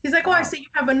 He's like, oh, I see you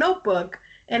have a notebook.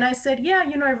 And I said, yeah,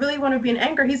 I really want to be an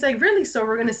anchor. He's like, really? So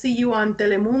we're going to see you on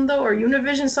Telemundo or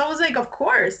Univision? So I was like, of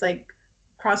course, like,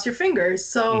 cross your fingers.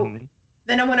 So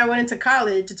then when I went into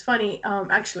college, it's funny,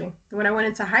 actually, when I went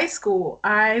into high school,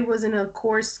 I was in a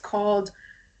course called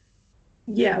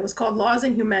Laws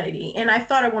and Humanity. And I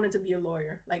thought I wanted to be a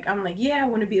lawyer. Like, I'm like, yeah, I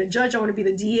want to be a judge. I want to be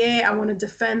the DA. I want to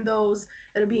defend those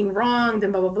that are being wronged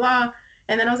and blah, blah, blah.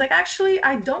 And then I was like, actually,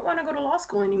 I don't want to go to law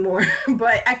school anymore.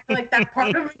 But I feel like that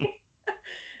part of me,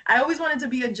 I always wanted to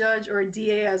be a judge or a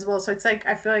DA as well. So it's like,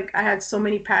 I feel like I had so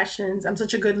many passions. I'm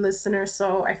such a good listener.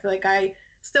 So I feel like I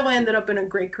still ended up in a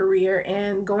great career.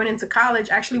 And going into college,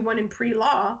 I actually went in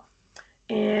pre-law.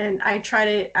 And I tried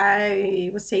it.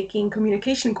 I was taking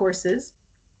communication courses.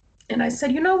 And I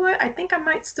said, you know what? I think I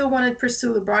might still want to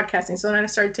pursue the broadcasting. So then I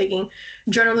started taking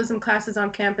journalism classes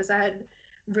on campus. I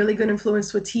really good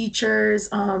influence with teachers,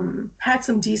 had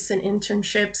some decent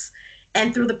internships.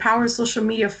 And through the power of social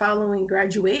media following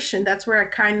graduation, that's where I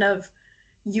kind of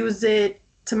use it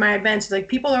to my advantage. Like,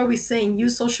 people are always saying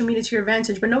use social media to your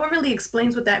advantage, but no one really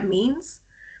explains what that means,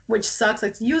 which sucks.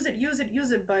 Like, use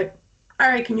it, but all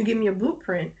right, can you give me a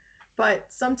blueprint?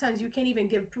 But sometimes you can't even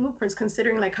give blueprints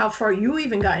considering like how far you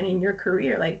even gotten in your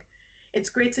career. Like, it's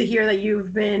great to hear that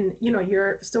you've been,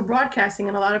 you're still broadcasting,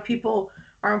 and a lot of people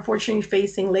are unfortunately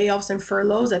facing layoffs and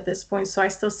furloughs at this point. So I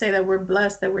still say that we're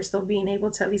blessed that we're still being able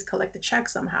to at least collect a check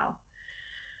somehow.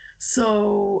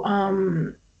 So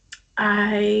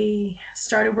I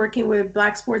started working with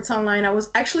Black Sports Online. I was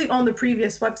actually on the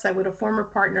previous website with a former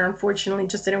partner. Unfortunately, it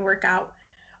just didn't work out.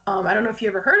 I don't know if you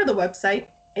ever heard of the website.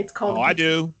 It's called. Oh, I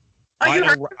do.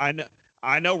 Oh,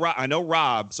 I know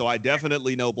Rob, so I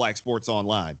definitely know Black Sports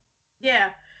Online.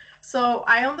 Yeah. So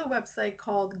I own the website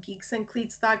called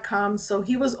geeksandcleats.com. So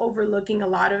he was overlooking a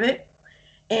lot of it.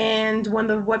 And when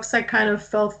the website kind of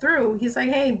fell through, he's like,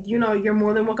 hey, you're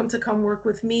more than welcome to come work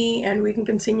with me and we can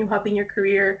continue helping your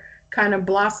career kind of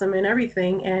blossom and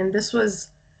everything. And this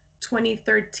was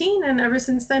 2013. And ever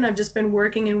since then, I've just been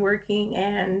working.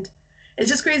 And it's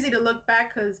just crazy to look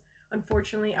back because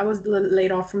unfortunately I was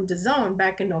laid off from DAZN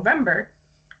back in November.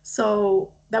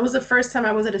 So that was the first time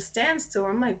I was at a standstill.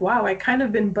 I'm like, wow, I kind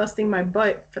of been busting my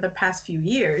butt for the past few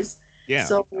years. Yeah.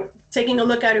 So taking a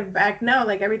look at it back now,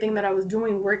 like everything that I was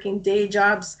doing, working day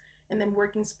jobs and then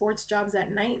working sports jobs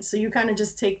at night. So you kind of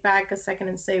just take back a second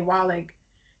and say, wow, like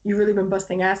you've really been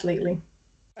busting ass lately.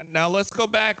 Now let's go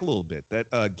back a little bit. That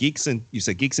you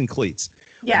said Geeks and Cleats.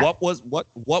 Yeah. What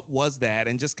was that?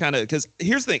 And just kind of, because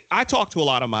here's the thing, I talked to a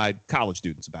lot of my college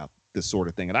students about this sort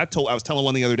of thing. And I was telling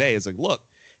one the other day, it's like, look,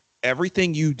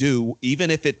 everything you do,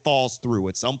 even if it falls through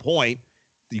at some point,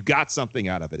 you got something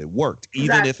out of it. It worked,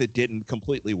 even if it didn't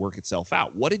completely work itself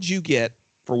out. What did you get?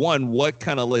 For one, what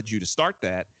kind of led you to start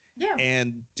that? Yeah.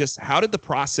 And just how did the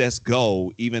process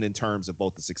go, even in terms of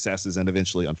both the successes and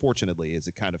eventually, unfortunately, as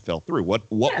it kind of fell through? What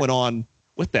went on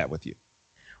with that with you?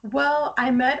 Well,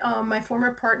 I met my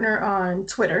former partner on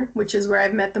Twitter, which is where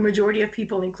I've met the majority of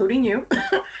people, including you.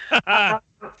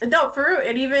 No, for real.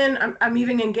 And even I'm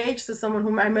even engaged to someone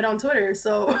whom I met on Twitter.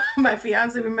 So my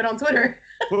fiance, we met on Twitter.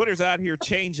 Twitter's out here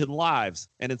changing lives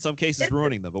and in some cases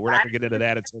ruining them. But we're not going to get into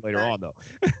that until later on, though.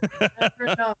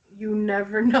 You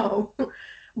never know.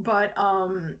 But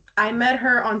I met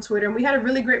her on Twitter and we had a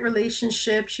really great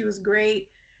relationship. She was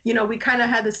great. We kind of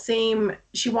had the same,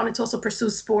 she wanted to also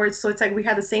pursue sports. So it's like we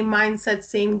had the same mindset,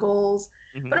 same goals.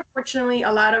 Mm-hmm. But unfortunately,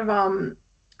 a lot of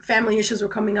family issues were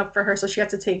coming up for her. So she had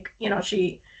to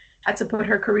she had to put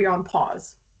her career on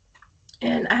pause.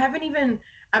 And I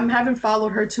haven't followed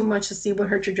her too much to see what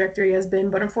her trajectory has been.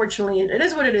 But unfortunately, it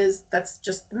is what it is. That's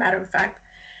just a matter of fact.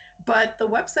 But the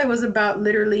website was about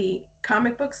literally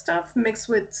comic book stuff mixed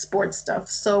with sports stuff.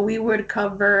 So we would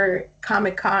cover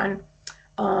Comic-Con,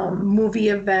 movie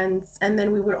events, and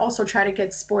then we would also try to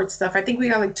get sports stuff. I think we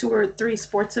got like 2 or 3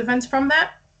 sports events from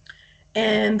that.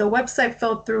 And the website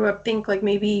fell through, I think, like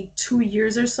maybe 2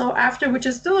 years or so after, which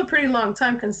is still a pretty long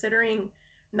time considering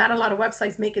not a lot of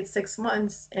websites make it 6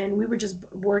 months. And we were just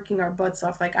working our butts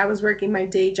off. Like I was working my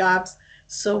day jobs.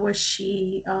 So was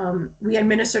she. We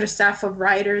administered a staff of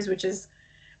writers, which is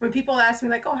when people ask me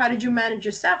like, oh, how did you manage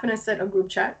your staff? And I said, a group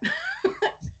chat,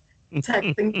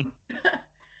 texting.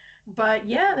 But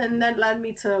yeah, and that led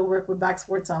me to work with Black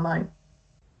Sports Online.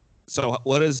 So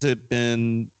what has it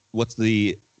been? What's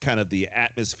the kind of the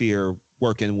atmosphere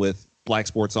working with Black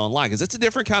Sports Online? Because it's a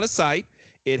different kind of site.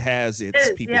 It has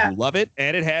its people who love it,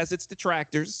 and it has its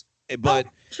detractors. But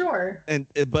sure.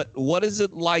 But what is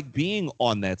it like being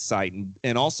on that site,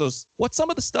 and also what's some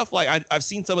of the stuff like? I've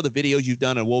seen some of the videos you've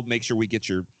done, and we'll make sure we get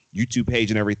your YouTube page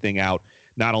and everything out,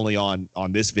 not only on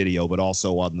this video but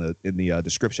also in the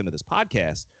description of this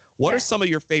podcast. What are some of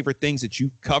your favorite things that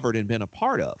you've covered and been a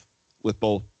part of with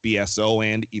both BSO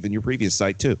and even your previous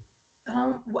site too?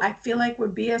 I feel like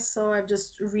with BSO, I've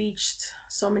just reached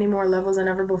so many more levels than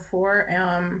ever before.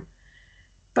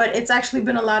 But it's actually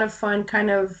been a lot of fun kind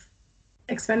of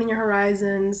expanding your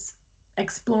horizons,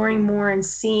 exploring more and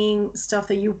seeing stuff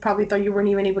that you probably thought you weren't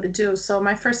even able to do. So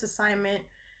my first assignment,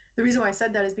 the reason why I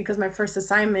said that is because my first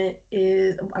assignment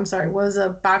was a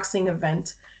boxing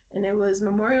event. And it was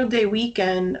Memorial Day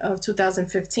weekend of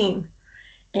 2015.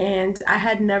 And I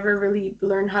had never really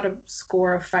learned how to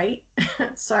score a fight.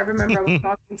 So I remember I was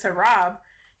talking to Rob.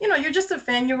 You're just a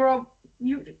fan. You were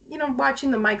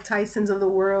watching the Mike Tysons of the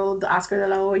world, the Oscar de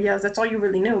la Hoyas. That's all you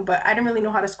really knew. But I didn't really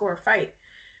know how to score a fight.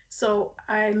 So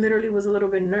I literally was a little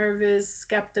bit nervous,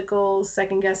 skeptical,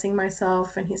 second guessing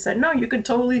myself. And he said, no, you could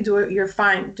totally do it. You're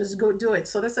fine. Just go do it.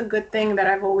 So that's a good thing that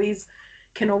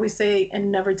can always say and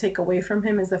never take away from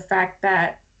him, is the fact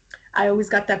that I always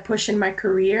got that push in my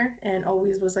career and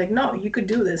always was like, no, you could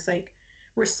do this. Like,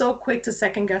 we're so quick to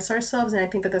second guess ourselves. And I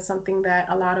think that that's something that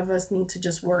a lot of us need to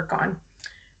just work on.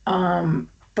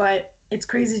 But it's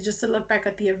crazy just to look back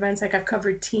at the events. Like, I've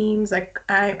covered teams. Like,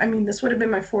 I mean, this would have been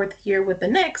my 4th year with the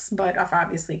Knicks, but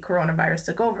obviously coronavirus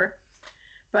took over.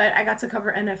 But I got to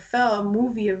cover NFL,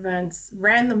 movie events,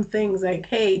 random things like,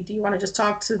 hey, do you want to just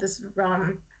talk to this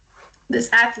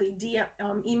athlete,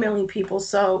 emailing people.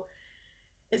 So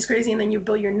it's crazy. And then you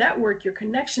build your network, your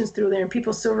connections through there, and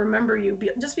people still remember you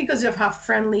just because of how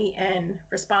friendly and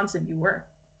responsive you were.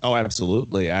 Oh,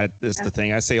 absolutely. This is the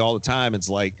thing I say all the time. It's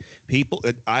like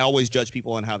I always judge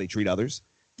people on how they treat others.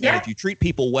 Yeah. And if you treat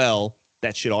people well,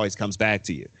 that shit always comes back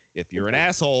to you. If you're an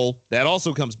asshole, that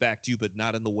also comes back to you, but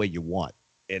not in the way you want.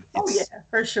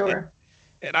 For sure.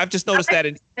 And I've just noticed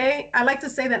I like to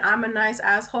say that I'm a nice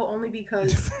asshole only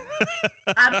because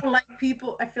I don't like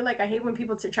people. I feel like I hate when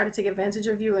people try to take advantage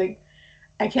of you. Like,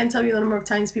 I can't tell you the number of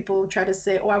times people try to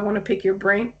say, oh, I want to pick your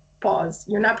brain. Pause.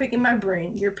 You're not picking my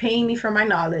brain. You're paying me for my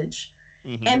knowledge.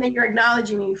 Mm-hmm. And then you're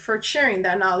acknowledging me for sharing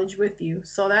that knowledge with you.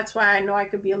 So that's why I know I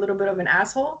could be a little bit of an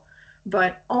asshole.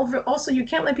 But also, you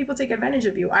can't let people take advantage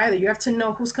of you either. You have to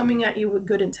know who's coming at you with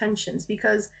good intentions,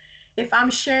 because if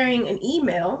I'm sharing an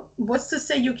email, what's to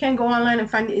say you can't go online and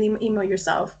find the email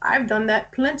yourself? I've done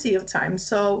that plenty of times.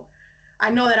 So I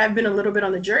know that I've been a little bit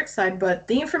on the jerk side, but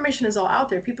the information is all out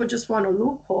there. People just want a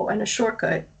loophole and a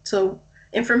shortcut to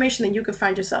information that you can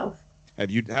find yourself.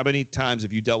 How many times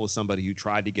have you dealt with somebody who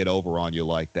tried to get over on you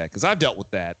like that? Because I've dealt with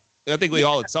that. I think we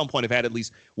all at some point have had at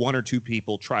least 1 or 2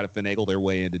 people try to finagle their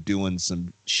way into doing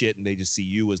some shit, and they just see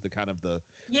you as the kind of the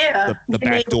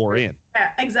back door in.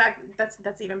 Yeah, exactly.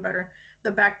 That's even better.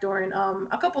 The back door in.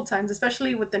 A couple times,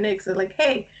 especially with the Knicks, they're like,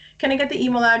 "Hey, can I get the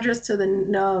email address to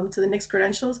the Knicks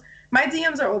credentials?" My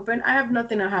DMs are open. I have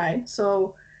nothing to hide.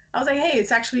 So I was like, "Hey,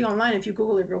 it's actually online if you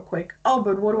Google it real quick." Oh,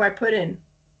 but what do I put in?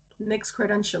 Knicks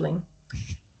credentialing.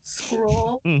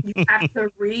 Scroll. You have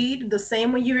to read the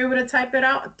same way you were able to type it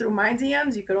out through my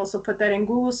DMs. You could also put that in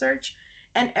Google search,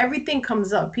 and everything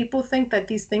comes up. People think that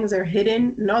these things are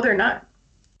hidden. No, they're not.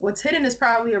 What's hidden is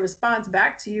probably a response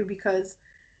back to you, because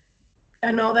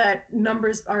I know that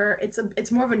numbers are,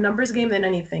 it's more of a numbers game than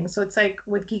anything. So it's like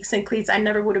with Geeks and Cleats, I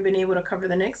never would have been able to cover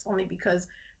the Knicks only because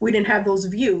we didn't have those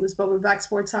views. But with Black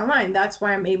Sports Online, that's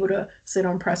why I'm able to sit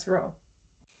on press row.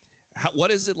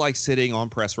 What is it like sitting on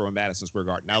press row in Madison Square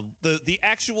Garden? Now, the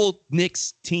actual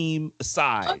Knicks team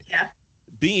aside,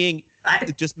 being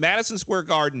just Madison Square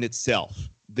Garden itself,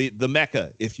 the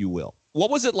Mecca, if you will. What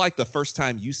was it like the first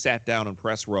time you sat down on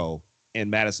press row in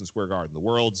Madison Square Garden, the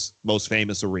world's most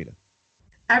famous arena?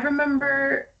 I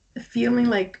remember feeling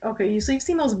like, okay, so you've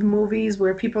seen those movies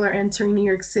where people are entering New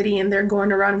York City and they're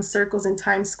going around in circles in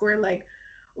Times Square, like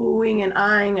oohing and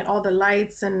eyeing at all the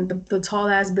lights and the tall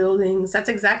ass buildings. That's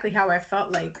exactly how I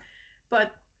felt like.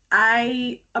 But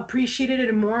I appreciated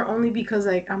it more only because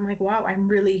I'm like, wow, I'm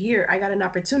really here. I got an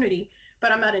opportunity.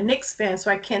 But I'm not a Knicks fan,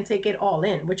 so I can't take it all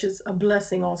in, which is a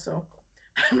blessing also.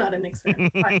 I'm not a Knicks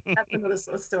fan. That's another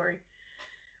story.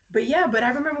 But yeah, but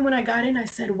I remember when I got in, I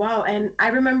said, wow. And I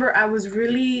remember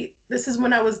this is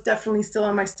when I was definitely still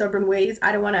on my stubborn ways.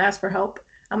 I didn't want to ask for help.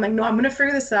 I'm like, no, I'm going to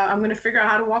figure this out. I'm going to figure out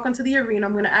how to walk onto the arena.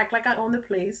 I'm going to act like I own the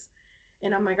place.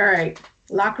 And I'm like, all right,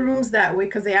 locker rooms that way,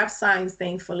 because they have signs,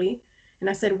 thankfully. And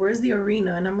I said, where's the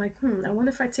arena? And I'm like, I wonder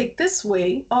if I take this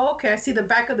way. Oh, okay, I see the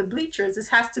back of the bleachers. This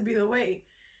has to be the way.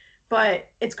 But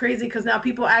it's crazy because now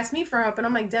people ask me for help. And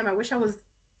I'm like, damn, I wish I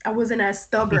wasn't as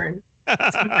stubborn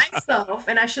to myself.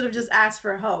 And I should have just asked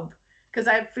for help, because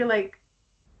I feel like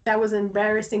that was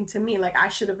embarrassing to me. Like, I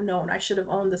should have known. I should have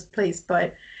owned this place.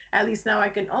 But at least now I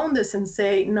can own this and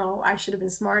say, no, I should have been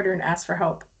smarter and ask for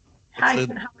help. How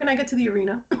can I get to the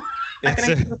arena? How can I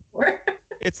get to the floor?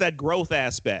 It's that growth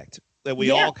aspect that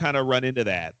we all kind of run into.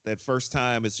 That first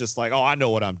time, it's just like, oh, I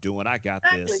know what I'm doing. I got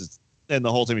this. And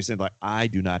the whole time you're saying, like, I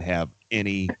do not have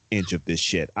any inch of this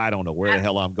shit. I don't know where the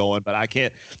hell I'm going, but I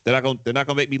can't. They're not going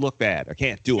to make me look bad. I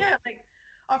can't do it. Yeah, like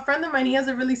a friend of mine, he has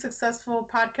a really successful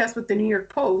podcast with the New York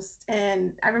Post.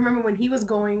 And I remember when he was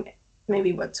going,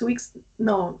 maybe 2 weeks?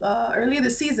 No, earlier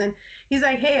this season, he's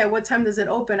like, hey, at what time does it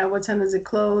open? At what time does it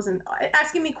close? And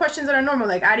asking me questions that are normal.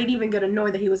 Like, I didn't even get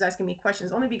annoyed that he was asking me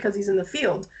questions, only because he's in the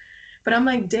field. But I'm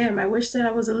like, damn, I wish that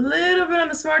I was a little bit on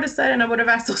the smarter side and I would have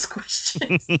asked those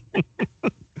questions.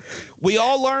 We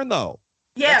all learn, though.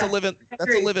 Yeah. That's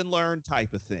a live and learn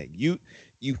type of thing. You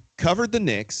covered the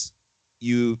Knicks.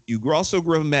 you also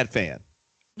grew up a Met fan.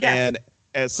 Yes. And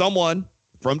as someone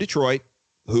from Detroit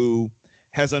who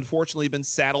has unfortunately been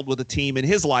saddled with a team in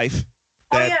his life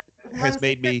that has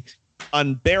made me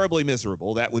unbearably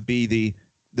miserable, that would be the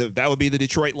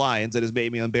Detroit Lions that has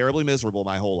made me unbearably miserable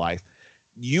my whole life.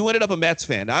 You ended up a Mets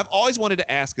fan. Now, I've always wanted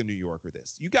to ask a New Yorker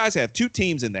this. You guys have two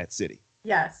teams in that city.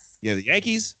 Yes. You have the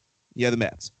Yankees, you have the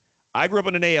Mets. I grew up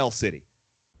in an AL city.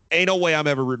 Ain't no way I'm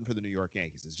ever rooting for the New York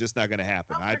Yankees. It's just not going to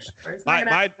happen.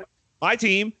 My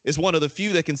team is one of the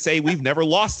few that can say we've never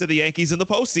lost to the Yankees in the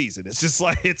postseason.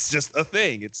 It's just a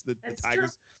thing. It's the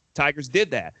Tigers. True. Tigers did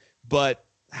that. But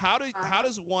how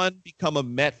does one become a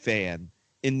Met fan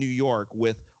in New York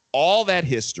with all that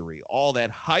history, all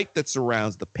that hype that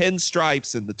surrounds the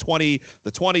pinstripes and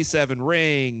the 27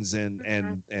 rings and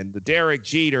the Derek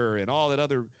Jeter and all that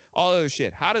other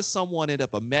shit? How does someone end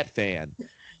up a Met fan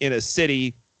in a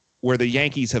city where the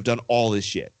Yankees have done all this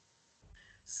shit?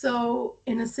 So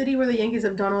in a city where the Yankees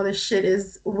have done all this shit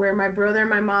is where my brother and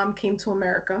my mom came to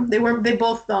America. They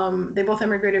both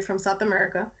immigrated from South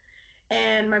America.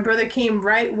 And my brother came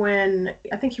right when,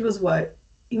 I think he was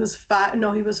 5.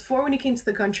 No, he was 4 when he came to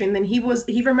the country. And then he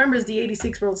remembers the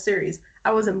 86 World Series.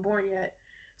 I wasn't born yet.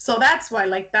 So that's why,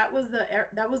 like, that was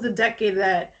the decade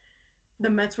that the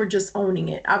Mets were just owning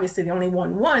it. Obviously, they only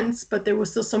won once, but there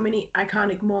was still so many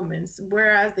iconic moments.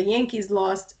 Whereas the Yankees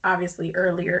lost, obviously,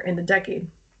 earlier in the decade.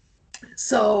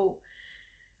 So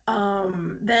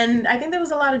then I think there was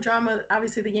a lot of drama.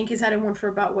 Obviously, the Yankees hadn't won for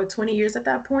about, 20 years at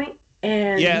that point.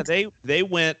 And yeah, they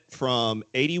went from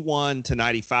 81 to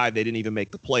 95. They didn't even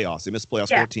make the playoffs. They missed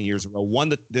playoffs 14 years in a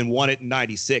row. Then won it in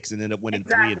 96 and ended up winning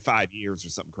 3 in 5 years or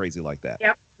something crazy like that.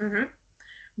 Yep. Mm-hmm.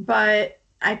 But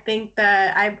I think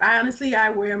that I honestly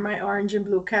wear my orange and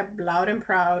blue cap loud and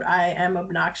proud. I am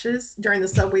obnoxious. During the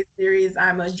Subway Series,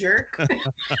 I'm a jerk.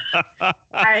 But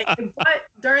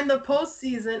during the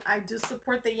postseason, I do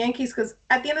support the Yankees because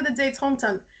at the end of the day, it's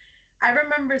hometown. I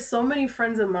remember so many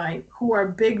friends of mine who are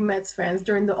big Mets fans.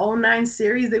 During the 2009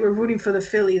 series, they were rooting for the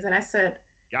Phillies. And I said,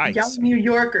 yikes. Young New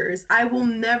Yorkers, I will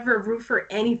never root for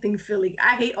anything Philly.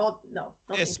 I hate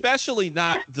especially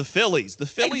not the Phillies. The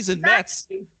Phillies and Mets.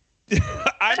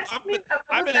 I've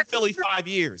been in Philly 5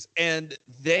 years, and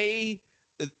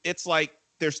it's like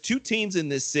there's two teams in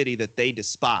this city that they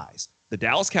despise. The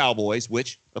Dallas Cowboys,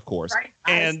 which, of course,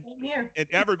 and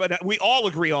everybody, we all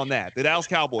agree on that, the Dallas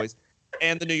Cowboys,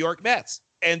 and the New York Mets.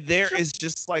 And there is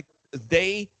just like,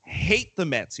 they hate the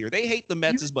Mets here. They hate the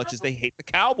Mets as much as they hate the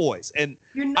Cowboys. And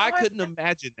I couldn't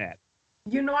imagine that.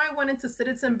 I went into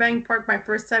Citizen Bank Park my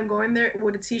first time going there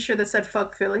with a T-shirt that said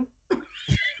 "Fuck Philly."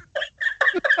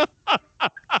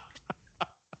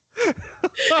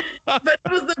 But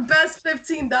it was the best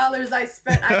 $15 I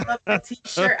spent. I love the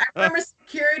T-shirt. I remember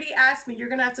security asked me, "You're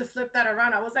gonna have to flip that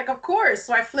around." I was like, "Of course."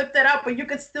 So I flipped it up, but you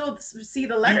could still see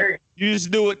the letter. You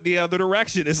just do it the other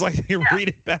direction. It's like you read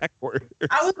it backwards.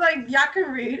 I was like, "Y'all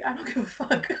can read. I don't give a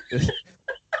fuck."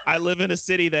 I live in a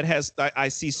city that has, I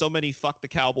see so many "Fuck the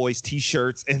Cowboys"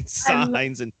 T-shirts and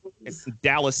signs and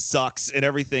Dallas sucks and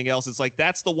everything else. It's like,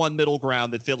 that's the one middle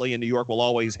ground that Philly and New York will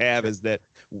always have, is that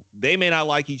they may not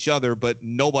like each other, but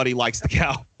nobody likes the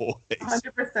Cowboys.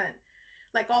 100%.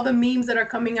 Like all the memes that are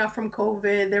coming out from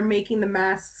COVID, they're making the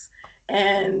masks.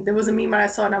 And there was a meme that I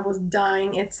saw and I was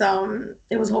dying. It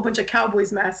was a whole bunch of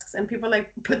Cowboys masks, and people are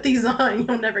like, "Put these on,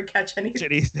 you'll never catch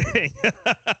anything."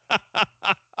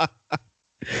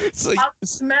 So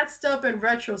it's messed up in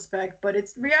retrospect, but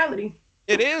it's reality.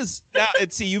 It is. Now,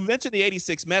 see, you mentioned the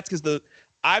 86 Mets because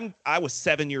I was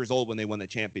 7 years old when they won the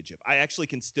championship. I actually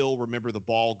can still remember the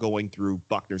ball going through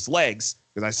Buckner's legs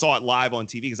because I saw it live on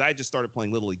TV because I had just started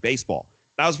playing Little League Baseball.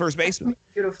 I was first baseman.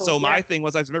 Beautiful. So my thing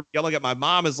was, I remember yelling at my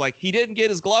mom, is like, he didn't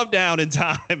get his glove down in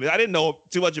time. I didn't know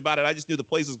too much about it. I just knew the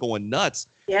place was going nuts.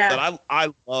 Yeah. But I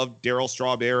loved Darryl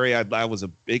Strawberry. I was a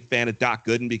big fan of Doc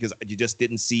Gooden because you just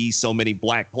didn't see so many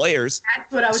black players.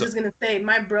 That's what I was just going to say.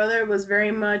 My brother was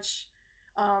very much,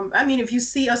 if you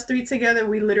see us three together,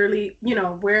 we literally,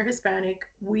 we're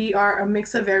Hispanic. We are a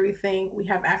mix of everything. We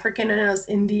have African in us,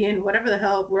 Indian, whatever the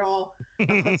hell. We're all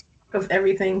of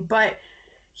everything. But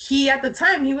he, at the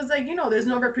time, he was like, there's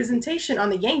no representation on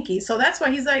the Yankees. So that's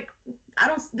why he's like,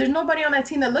 there's nobody on that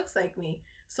team that looks like me.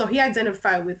 So he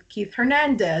identified with Keith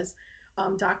Hernandez,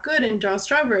 Doc Gooden, Darryl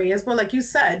Strawberry as well, like you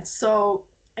said. So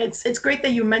it's great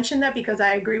that you mentioned that because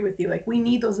I agree with you. Like, we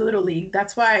need those Little League.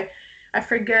 That's why I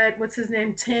forget, what's his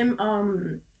name? Tim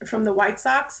from the White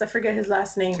Sox. I forget his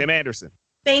last name. Tim Anderson.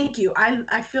 Thank you.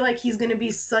 I feel like he's going to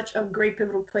be such a great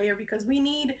pivotal player because we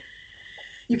need,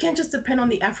 you can't just depend on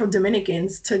the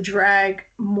Afro-Dominicans to drag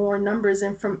more numbers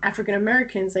in from African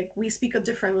Americans. Like, we speak a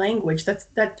different language.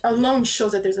 That alone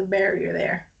shows that there's a barrier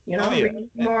there. We need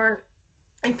more.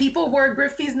 And people wore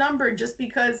Griffey's number just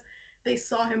because they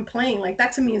saw him playing. Like,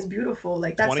 that to me is beautiful.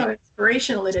 Like, that's how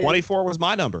inspirational it is. 24 was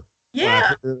my number.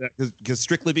 Yeah.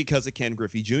 Strictly because of Ken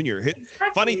Griffey Jr. Exactly.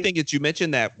 Funny thing is you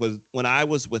mentioned that was when I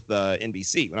was with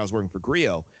NBC, when I was working for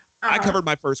Griot, I covered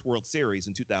my first World Series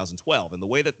in 2012. And the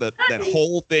way that that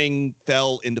whole thing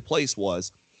fell into place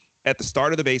was at the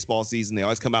start of the baseball season, they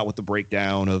always come out with the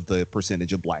breakdown of the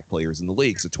percentage of black players in the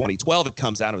league. So 2012, it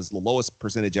comes out as the lowest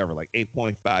percentage ever, like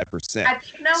 8.5%. I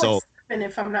think now it's 7,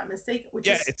 if I'm not mistaken, which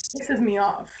pisses me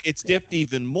off. It's dipped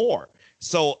even more.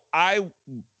 So I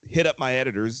hit up my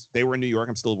editors. They were in New York.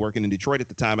 I'm still working in Detroit at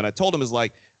the time. And I told them,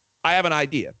 I have an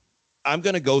idea. I'm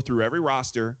going to go through every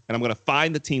roster, and I'm going to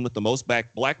find the team with the most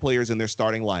black players in their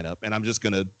starting lineup, and I'm just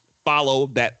going to follow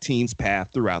that team's path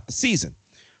throughout the season.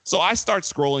 So I start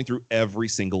scrolling through every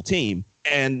single team,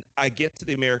 and I get to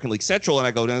the American League Central, and I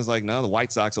go down, it's like, no, the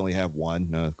White Sox only have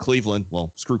one. Cleveland,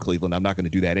 well, screw Cleveland. I'm not going to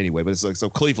do that anyway, but it's like, so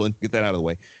Cleveland, get that out of the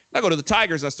way. And I go to the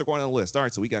Tigers, and I start going on the list. All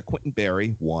right, so we got Quentin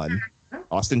Berry, 1,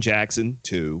 Austin Jackson,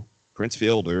 2, Prince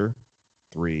Fielder,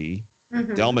 3,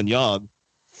 Delman Young,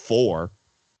 4.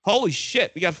 Holy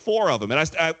shit, we got 4 of them. And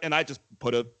I just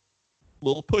put a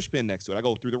little push pin next to it. I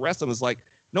go through the rest of them. It's like,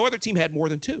 no other team had more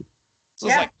than 2. So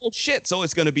it's like, oh shit. So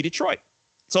it's going to be Detroit.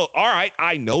 So, all right,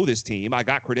 I know this team. I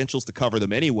got credentials to cover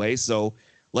them anyway. So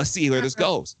let's see where this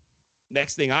goes.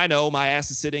 Next thing I know, my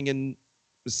ass is sitting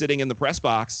in the press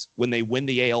box when they win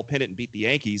the AL pennant and beat the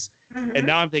Yankees. And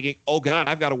now I'm thinking, oh God,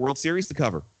 I've got a World Series to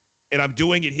cover. And I'm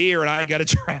doing it here, and I got to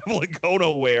travel and go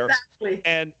nowhere. Exactly.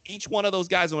 And each one of those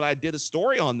guys, when I did a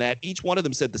story on that, each one of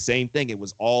them said the same thing. It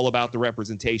was all about the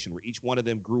representation, where each one of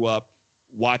them grew up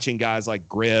watching guys like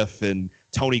Griff and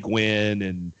Tony Gwynn.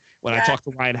 And when I talked to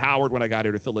Ryan Howard when I got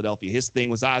here to Philadelphia, his thing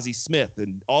was Ozzie Smith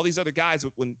and all these other guys.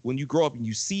 When you grow up and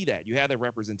you see that, you have that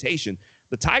representation.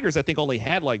 The Tigers, I think, only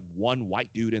had like one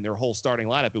white dude in their whole starting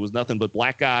lineup. It was nothing but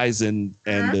black guys and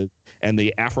the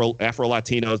Afro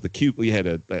Latinos. The Cuban, you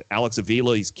had Alex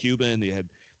Avila, he's Cuban. You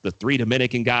had the 3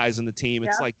 Dominican guys in the team.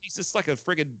 It's like it's just like a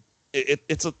friggin'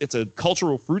 it's a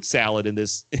cultural fruit salad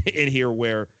in here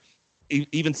where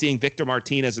even seeing Victor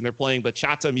Martinez and they're playing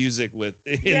bachata music with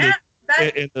in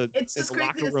the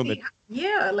locker room.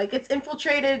 Like it's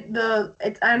infiltrated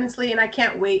it's honestly, and I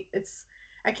can't wait.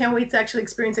 I can't wait to actually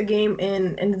experience a game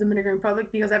in the Dominican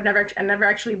Republic because I've never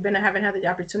actually been. I haven't had the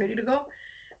opportunity to go,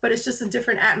 but it's just a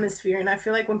different atmosphere. And I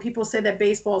feel like when people say that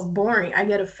baseball is boring, I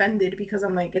get offended because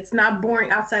I'm like, it's not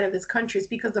boring outside of this country. It's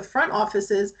because the front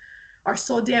offices are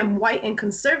so damn white and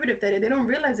conservative that they don't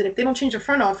realize that if they don't change the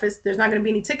front office, there's not going to be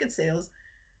any ticket sales.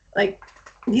 Like,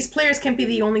 these players can't be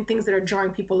the only things that are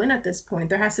drawing people in at this point.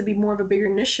 There has to be more of a bigger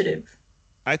initiative.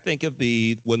 I think of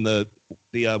when the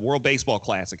World Baseball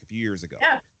Classic a few years ago.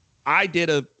 Yeah. I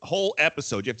did a whole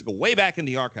episode. You have to go way back in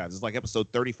the archives. It's like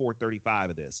episode 34,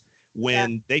 35 of this.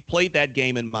 When they played that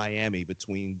game in Miami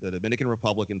between the Dominican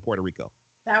Republic and Puerto Rico.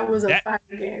 That was a fun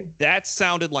game. That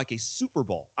sounded like a Super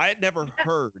Bowl. I had never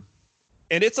heard.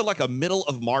 And it's like a middle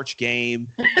of March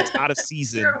game. It's out of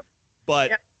season.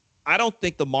 But I don't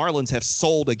think the Marlins have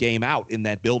sold a game out in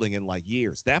that building in like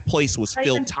years. That place was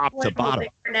filled top to bottom.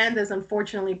 Hernandez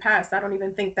unfortunately passed. I don't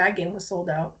even think that game was sold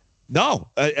out. No,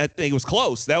 I think it was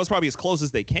close. That was probably as close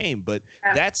as they came. But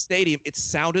that stadium, it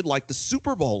sounded like the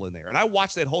Super Bowl in there. And I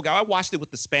watched that whole game. I watched it with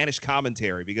the Spanish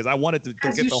commentary because I wanted to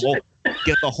get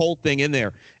the whole thing in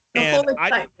there. And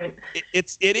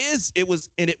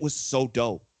it was so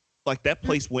dope. Like that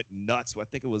place went nuts. I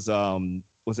think it was I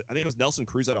think it was Nelson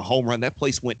Cruz at a home run. That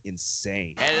place went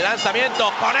insane. El lanzamiento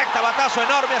conecta, batazo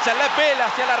enorme hacia el left field,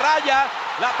 hacia la raya.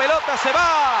 La pelota se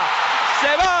va.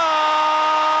 Se va.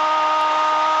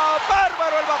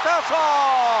 Bárbaro el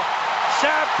batazo. Se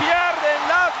pierden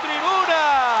las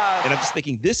tribunas. And I'm just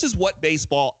thinking, this is what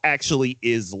baseball actually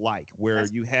is like, where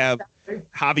you have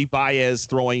Javi Baez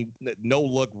throwing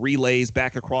no-look relays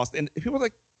back across. And people are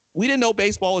like, we didn't know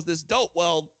baseball was this dope.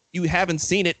 Well, you haven't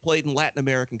seen it played in Latin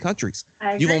American countries.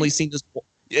 You've only seen this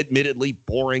admittedly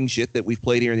boring shit that we've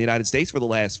played here in the United States for the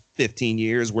last 15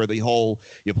 years, where the whole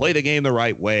you play the game the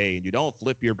right way and you don't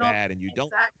flip your bat and you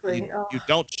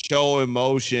don't show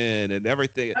emotion and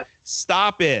everything.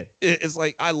 Stop it. It's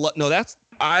like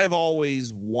I've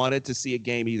always wanted to see a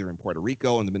game either in Puerto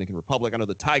Rico and the Dominican Republic. I know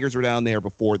the Tigers were down there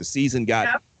before the season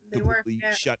got completely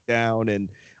shut down, and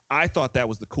I thought that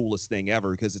was the coolest thing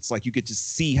ever because it's like you could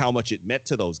just see how much it meant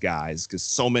to those guys because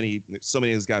so many of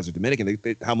those guys are Dominican.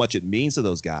 How much it means to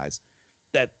those guys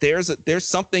that there's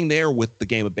something there with the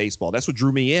game of baseball. That's what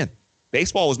drew me in.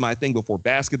 Baseball was my thing before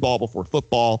basketball, before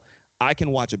football. I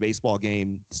can watch a baseball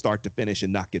game start to finish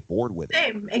and not get bored with it.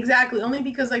 Same, exactly. Only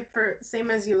because same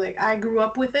as you, like I grew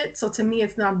up with it, so to me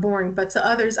it's not boring. But to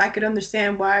others, I could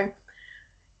understand why.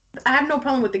 I have no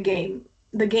problem with the game.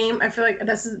 The game, I feel like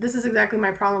this is exactly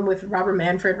my problem with Robert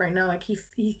Manfred right now. Like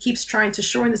he keeps trying to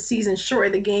shorten the season,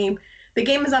 shorten the game. The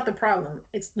game is not the problem.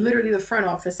 It's literally the front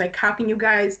office. Like, how can you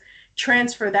guys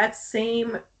transfer that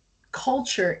same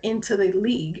culture into the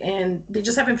league? And they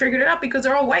just haven't figured it out because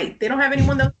they're all white. They don't have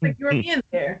anyone that looks like European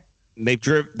there. They've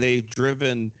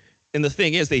driven, and the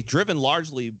thing is, they've driven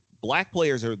largely black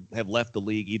players have left the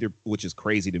league either, which is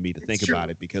crazy to me to think about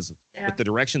it because with the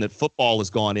direction that football has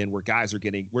gone in, where guys are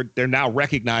they're now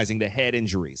recognizing the head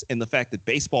injuries and the fact that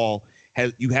baseball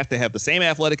you have to have the same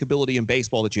athletic ability in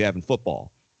baseball that you have in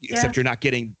football, except you're not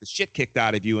getting the shit kicked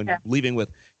out of you and leaving with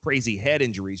crazy head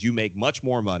injuries. You make much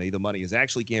more money. The money is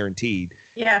actually guaranteed.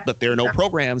 Yeah. But there are no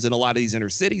programs in a lot of these inner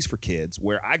cities for kids,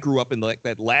 where I grew up in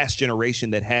that last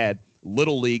generation that had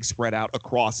little league spread out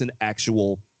across an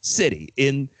actual city.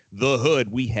 In the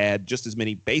hood, we had just as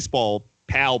many baseball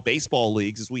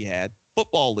leagues as we had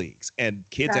football leagues, and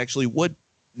kids actually would.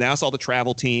 Now it's all the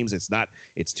travel teams.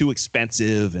 It's too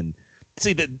expensive. And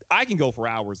see, that I can go for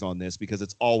hours on this because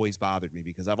it's always bothered me,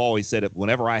 because I've always said it.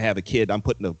 Whenever I have a kid, I'm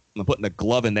putting a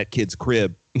glove in that kid's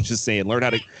crib. I'm just saying, learn how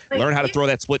to throw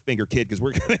that split finger, kid, because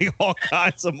we're getting all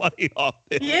kinds of money off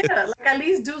this. Yeah, like at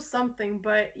least do something.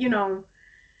 But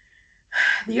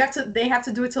they have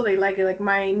to do it till they like it. Like,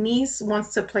 my niece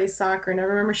wants to play soccer, and I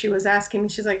remember she was asking me,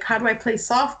 she's like, how do I play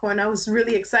softball? And I was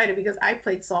really excited because I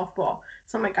played softball.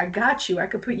 So I'm like, I got you. I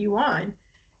could put you on.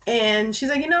 And she's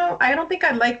like, I don't think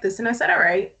I like this. And I said, all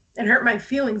right. It hurt my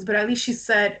feelings, but at least she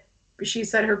said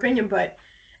her opinion. But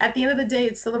at the end of the day,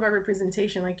 it's still about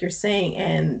representation, like you're saying,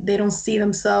 and they don't see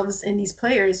themselves in these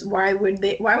players. Why would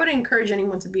it encourage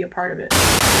anyone to be a part of it?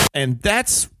 And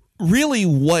that's really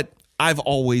what I've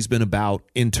always been about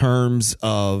in terms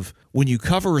of when you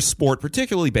cover a sport,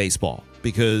 particularly baseball,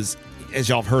 because as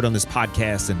y'all have heard on this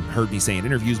podcast and heard me say in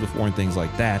interviews before and things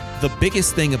like that, the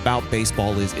biggest thing about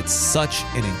baseball is it's such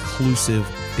an inclusive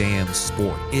damn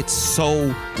sport. It's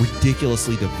so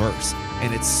ridiculously diverse,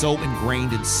 and it's so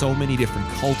ingrained in so many different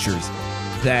cultures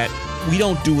that we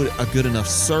don't do it a good enough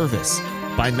service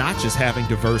by not just having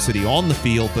diversity on the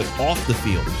field, but off the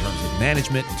field in terms of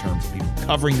management, in terms of people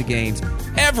covering the games,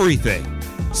 everything.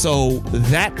 So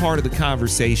that part of the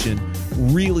conversation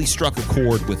really struck a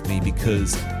chord with me,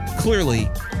 because clearly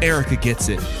Erica gets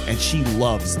it and she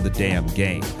loves the damn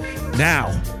game.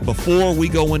 Now, before we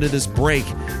go into this break,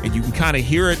 and you can kind of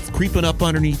hear it creeping up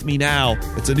underneath me now,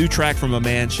 it's a new track from my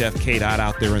man, Chef K-Dot,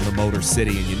 out there in the Motor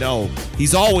City. And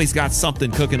he's always got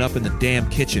something cooking up in the damn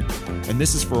kitchen. And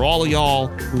this is for all of y'all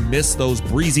who miss those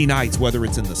breezy nights, whether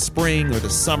it's in the spring or the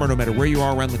summer, no matter where you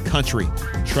are around the country.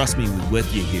 Trust me, we're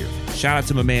with you here. Shout out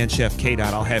to my man, Chef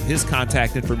K-Dot. I'll have his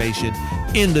contact information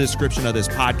in the description of this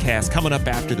podcast. Coming up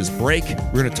after this break,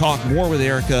 we're going to talk more with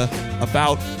Erica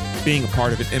about being a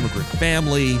part of an immigrant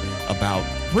family, about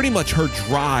pretty much her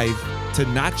drive to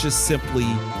not just simply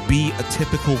be a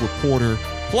typical reporter.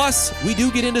 Plus, we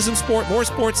do get into some more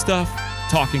sports stuff,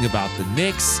 talking about the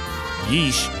Knicks,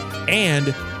 yeesh,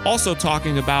 and also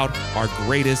talking about our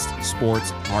greatest sports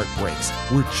heartbreaks.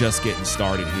 We're just getting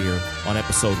started here on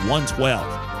episode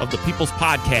 112 of the People's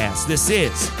Podcast. This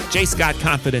is J. Scott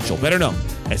Confidential, better known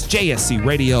as JSC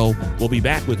Radio. We'll be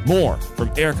back with more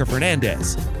from Erica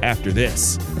Fernandez after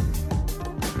this.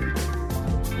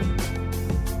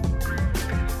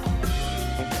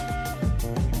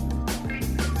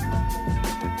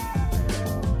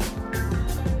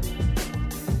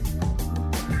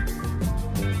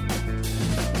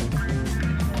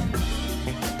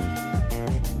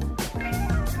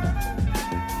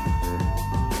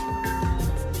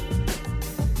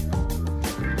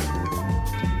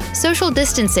 Social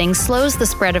distancing slows the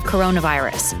spread of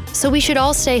coronavirus, so we should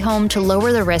all stay home to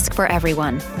lower the risk for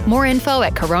everyone. More info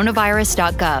at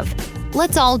coronavirus.gov.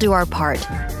 Let's all do our part,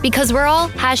 because we're all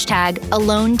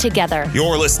 #alone together.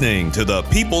 You're listening to the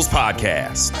People's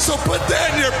Podcast. So put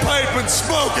that in your pipe and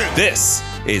smoke it. This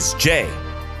is JSC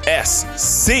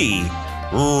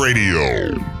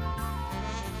Radio.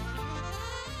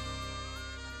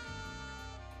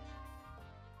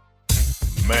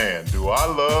 Man, do I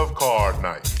love card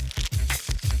night.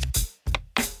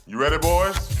 You ready,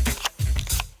 boys?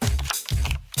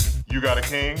 You got a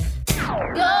king?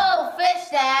 Go, fish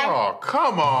dad. Oh,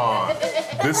 come on.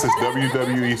 This is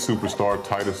WWE superstar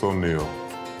Titus O'Neil.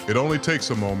 It only takes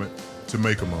a moment to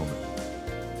make a moment.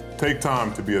 Take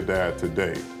time to be a dad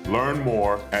today. Learn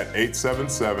more at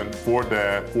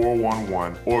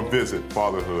 877-4DAD-411 or visit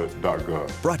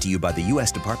fatherhood.gov. Brought to you by the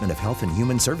U.S. Department of Health and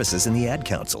Human Services and the Ad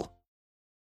Council.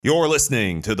 You're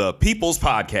listening to the People's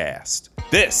Podcast.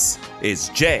 This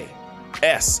is JSC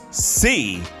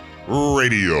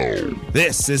Radio.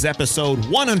 This is episode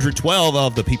 112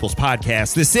 of the People's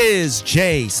Podcast. This is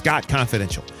J. Scott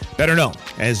Confidential, better known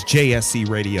as JSC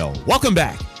Radio. Welcome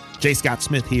back. J. Scott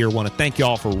Smith here. Want to thank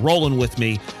y'all for rolling with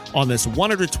me on this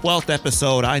 112th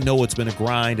episode. I know it's been a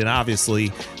grind, and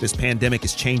obviously this pandemic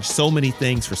has changed so many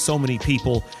things for so many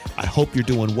people. I hope you're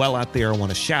doing well out there. I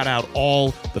want to shout out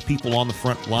all the people on the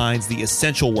front lines, the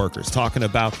essential workers, talking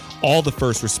about all the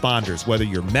first responders, whether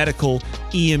you're medical,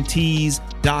 EMTs,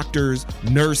 doctors,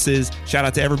 nurses. Shout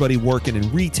out to everybody working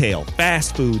in retail,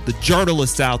 fast food, the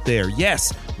journalists out there.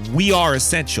 Yes, we are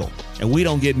essential, and we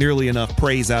don't get nearly enough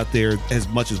praise out there as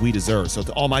much as we deserve. So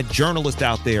to all my journalists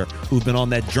out there who've been on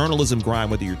that journalism grind,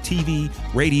 whether you're TV,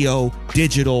 radio,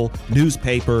 digital,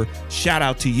 newspaper, shout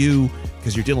out to you,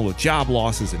 because you're dealing with job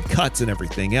losses and cuts and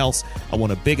everything else. I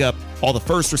want to big up all the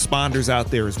first responders out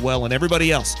there as well, and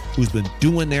everybody else who's been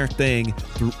doing their thing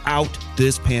throughout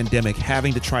this pandemic,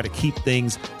 having to try to keep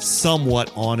things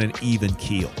somewhat on an even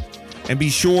keel. And be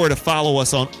sure to follow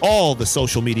us on all the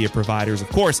social media providers. Of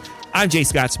course, I'm J.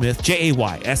 Scott Smith,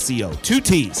 JAYSCO, 2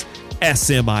 T's,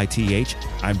 SMITH.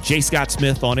 I'm J. Scott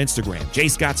Smith on Instagram, J.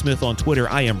 Scott Smith on Twitter.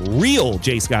 I am real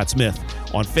J. Scott Smith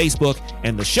on Facebook.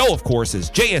 And the show, of course, is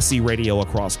JSC Radio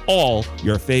across all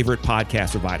your favorite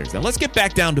podcast providers. Now, let's get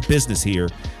back down to business here,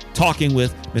 talking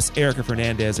with Miss Erica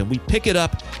Fernandez. And we pick it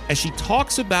up as she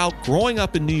talks about growing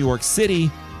up in New York City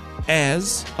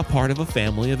as a part of a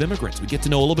family of immigrants. We get to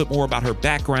know a little bit more about her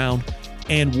background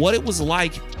and what it was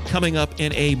like coming up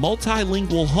in a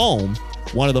multilingual home,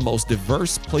 one of the most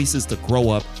diverse places to grow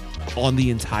up on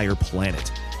the entire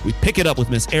planet. We pick it up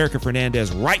with Miss Erica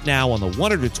Fernandez right now on the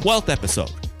 112th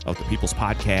episode of the People's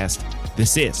Podcast.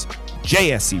 This is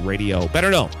JSC Radio, better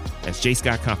known as J.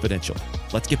 Scott Confidential.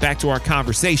 Let's get back to our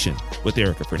conversation with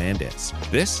Erica Fernandez.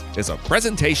 This is a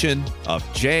presentation of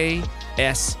JSC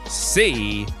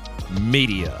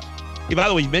Media. Hey, by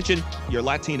the way, you mentioned you're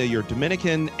Latina, you're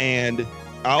Dominican, and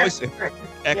I always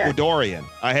Ecuadorian.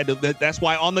 I had to. That's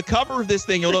why on the cover of this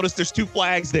thing, you'll notice there's 2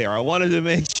 flags there. I wanted to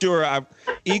make sure I've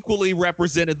equally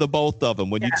represented the both of them.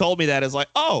 When you told me that, it's like,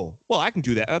 oh, well, I can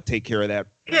do that. I'll take care of that.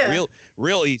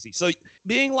 Real easy. So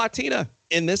being Latina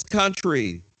in this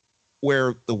country,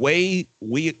 where the way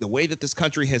that this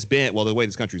country has been, well, the way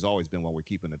this country's always been, while we're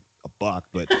keeping it a buck,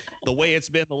 but the way it's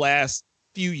been the last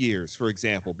few years, for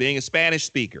example, being a Spanish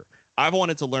speaker. I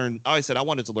wanted to learn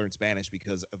Spanish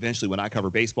because eventually when I cover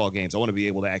baseball games, I want to be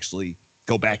able to actually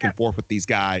go back and forth with these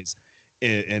guys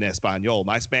in Espanol.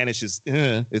 My Spanish is,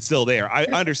 it's still there. I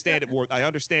understand it more. I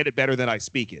understand it better than I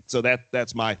speak it. So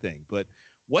that's my thing. But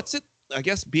what's it, I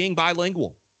guess, being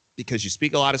bilingual, because you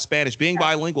speak a lot of Spanish, being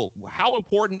bilingual, how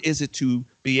important is it to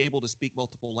be able to speak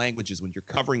multiple languages when you're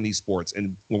covering these sports?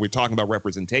 And when we're talking about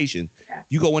representation,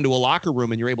 you go into a locker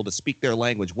room and you're able to speak their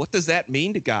language. What does that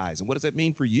mean to guys? And what does that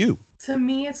mean for you? To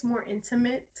me, it's more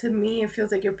intimate. To me, it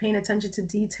feels like you're paying attention to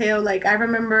detail. Like, I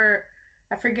remember,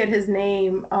 I forget his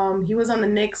name. He was on the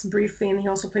Knicks briefly, and he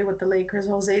also played with the Lakers.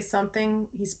 Jose something.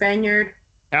 He's Spaniard.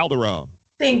 Calderon.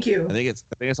 Thank you. I think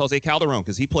it's Jose Calderon,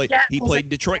 because he played in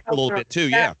Detroit for a little bit too.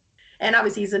 Yeah. And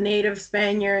obviously he's a native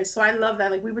Spaniard. So I love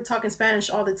that. Like, we were talking Spanish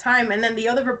all the time. And then the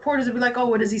other reporters would be like, oh,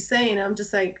 what is he saying? And I'm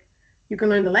just like, you can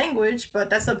learn the language, but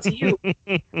that's up to you.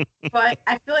 But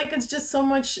I feel like it's just so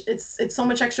much, it's so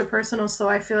much extra personal. So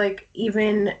I feel like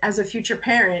even as a future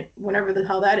parent, whenever the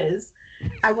hell that is,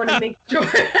 I want to make sure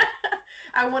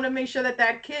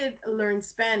that kid learns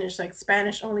Spanish, like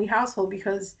Spanish only household,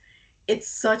 because it's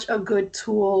such a good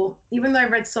tool. Even though I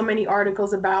read so many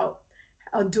articles about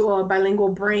a bilingual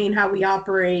brain, how we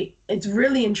operate, it's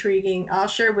really intriguing. I'll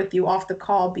share with you off the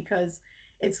call, because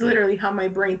it's literally how my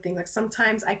brain thinks. Like,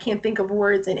 sometimes I can't think of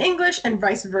words in English and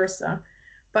vice versa.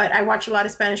 But I watch a lot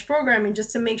of Spanish programming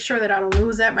just to make sure that I don't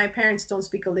lose that. My parents don't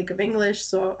speak a lick of English,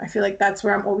 so I feel like that's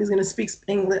where I'm always going to speak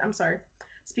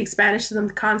Spanish to them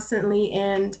constantly.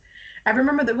 And I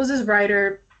remember there was this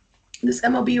writer, this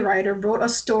MLB writer, wrote a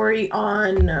story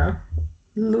on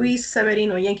Luis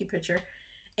Severino, Yankee pitcher.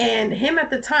 And him at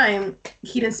the time,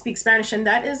 he didn't speak Spanish. And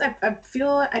that is, I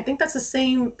think that's the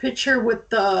same pitcher with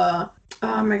the,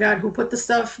 oh my God, who put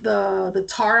the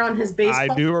tar on his baseball?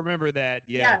 I do remember that.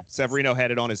 Yeah. Severino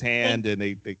had it on his hand, and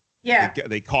they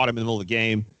caught him in the middle of the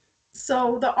game.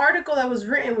 So the article that was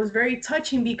written was very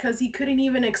touching because he couldn't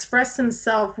even express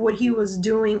himself what he was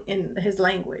doing in his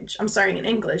language. I'm sorry, in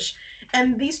English.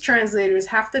 And these translators,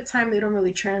 half the time they don't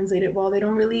really translate it well. They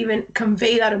don't really even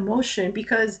convey that emotion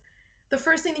because the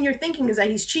first thing that you're thinking is that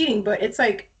he's cheating, but it's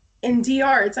like in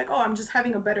DR, it's like, oh, I'm just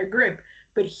having a better grip.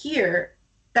 But here,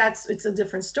 it's a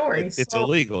different story. It's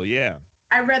illegal, yeah.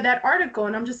 I read that article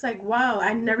and I'm just like, wow,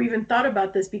 I never even thought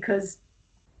about this because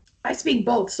I speak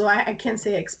both, so I can't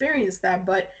say I experienced that,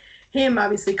 but him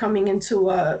obviously coming into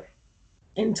an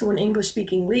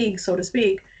English-speaking league, so to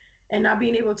speak, and not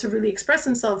being able to really express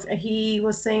himself, he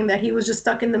was saying that he was just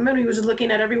stuck in the middle. He was just looking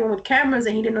at everyone with cameras,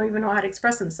 and he didn't even know how to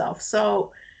express himself.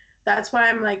 So that's why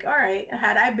I'm like, all right,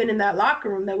 had I been in that locker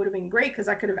room, that would have been great because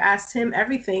I could have asked him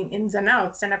everything ins and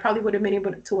outs, and I probably would have been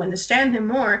able to understand him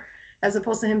more as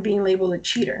opposed to him being labeled a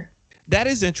cheater. That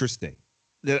is interesting.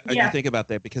 You think about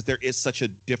that because there is such a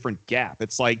different gap.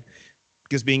 It's like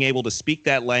because being able to speak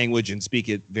that language and speak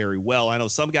it very well. I know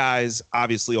some guys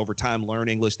obviously over time learn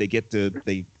English. They get to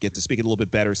speak it a little bit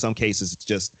better. Some cases it's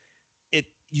just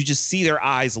you just see their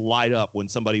eyes light up when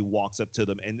somebody walks up to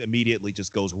them and immediately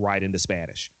just goes right into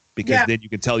Spanish because then you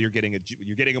can tell you're getting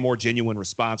a more genuine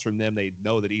response from them. They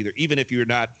know that even if you're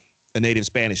not a native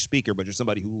Spanish speaker, but you're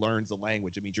somebody who learns the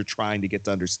language, it means you're trying to get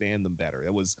to understand them better.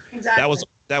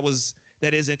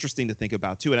 That is interesting to think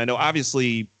about too. And I know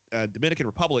obviously Dominican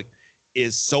Republic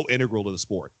is so integral to the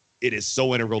sport. It is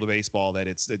so integral to baseball that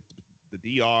it's the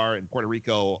DR and Puerto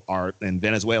Rico and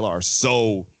Venezuela are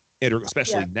so integral,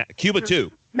 especially Cuba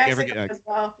too. Mexico as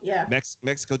well, yeah.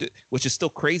 Mexico, which is still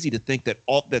crazy to think that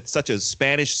that's such a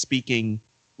Spanish-speaking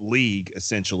league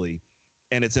essentially,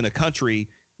 and it's in a country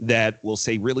that will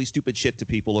say really stupid shit to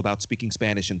people about speaking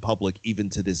Spanish in public even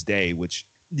to this day, which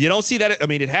you don't see that. I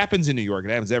mean, it happens in New York.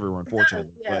 It happens everywhere,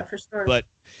 unfortunately. Yeah, for sure. But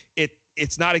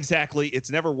it's not exactly,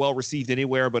 it's never well received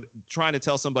anywhere, but trying to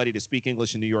tell somebody to speak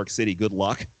English in New York City, good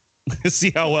luck.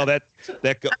 See how well that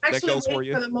goes for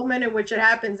you. For the moment in which it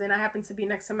happens, and I happen to be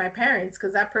next to my parents,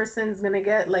 because that person's going to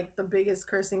get like the biggest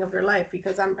cursing of their life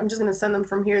because I'm just going to send them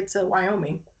from here to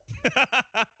Wyoming.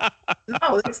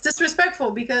 No, it's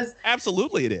disrespectful because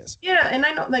absolutely it is. Yeah, and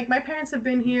I know like my parents have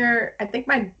been here. I think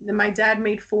my dad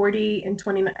made 40 in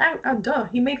 29.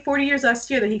 He made 40 years last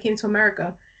year that he came to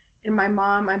America, and my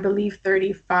mom, I believe,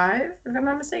 35, if I'm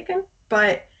not mistaken.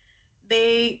 But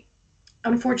they,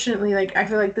 unfortunately, like I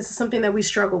feel like this is something that we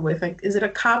struggle with. Like, is it a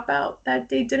cop out that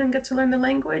they didn't get to learn the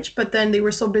language, but then they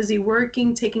were so busy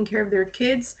working, taking care of their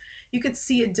kids? You could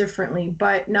see it differently.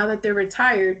 But now that they're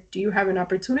retired, do you have an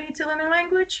opportunity to learn the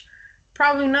language?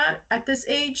 Probably not. At this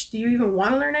age, do you even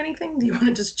want to learn anything? Do you want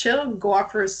to just chill, go out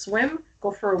for a swim,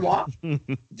 go for a walk?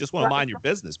 Just want to mind your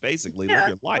business, basically, live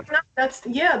your life.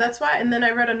 That's why. And then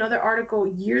I read another article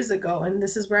years ago, and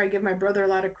this is where I give my brother a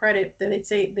lot of credit, that they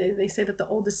say that the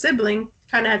oldest sibling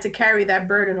kind of had to carry that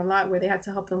burden a lot, where they had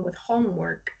to help them with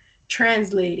homework,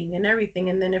 translating, and everything,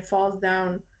 and then it falls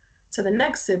down to the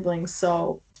next sibling.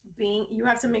 So you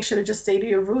have to make sure to just stay to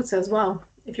your roots as well.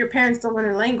 If your parents don't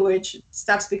learn a language,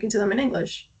 stop speaking to them in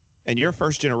English. And you're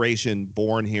first generation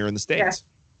born here in the States.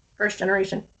 Yeah, first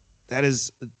generation.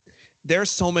 There's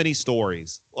so many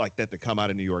stories like that come out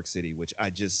of New York City, which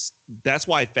that's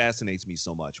why it fascinates me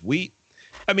so much.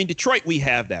 Detroit, we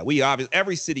have that.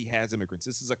 Every city has immigrants.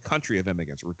 This is a country of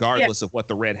immigrants, regardless of what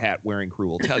the red hat wearing crew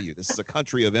will tell you. This is a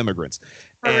country of immigrants.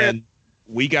 And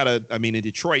in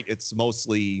Detroit, it's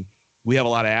mostly, we have a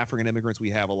lot of African immigrants. We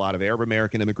have a lot of Arab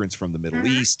American immigrants from the Middle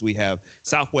East. We have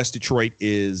Southwest Detroit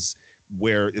it's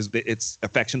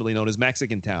affectionately known as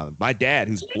Mexican town. My dad,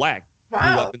 who's black,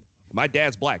 my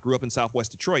dad's black, grew up in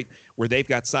Southwest Detroit, where they've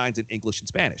got signs in English and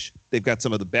Spanish. They've got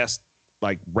some of the best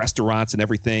like restaurants and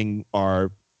everything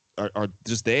are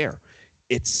just there.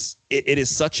 It's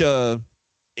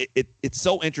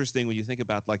so interesting when you think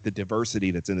about like the diversity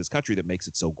that's in this country that makes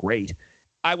it so great.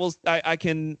 I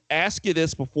can ask you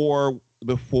this before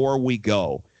we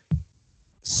go.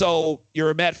 So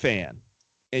you're a Met fan,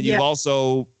 and you've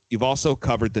also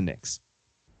covered the Knicks.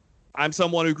 I'm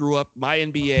someone who grew up, my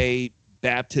NBA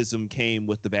baptism came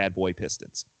with the Bad Boy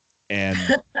Pistons, and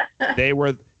they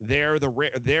have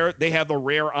the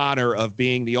rare honor of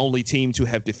being the only team to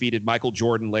have defeated Michael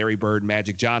Jordan, Larry Bird,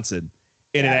 Magic Johnson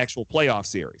in an actual playoff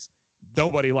series.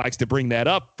 Nobody likes to bring that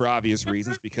up for obvious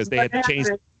reasons because they had to change.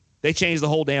 They changed the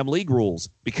whole damn league rules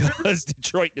because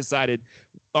Detroit decided,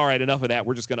 all right, enough of that.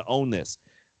 We're just going to own this.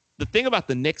 The thing about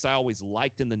the Knicks I always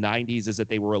liked in the 90s is that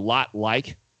they were a lot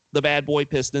like the Bad Boy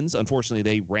Pistons. Unfortunately,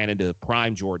 they ran into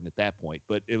prime Jordan at that point.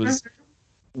 But it was,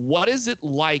 what is it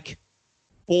like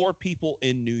for people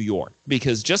in New York?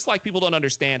 Because just like people don't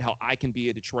understand how I can be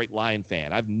a Detroit Lion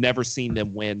fan, I've never seen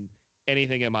them win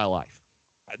anything in my life.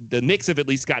 The Knicks have at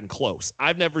least gotten close.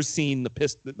 I've never seen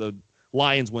the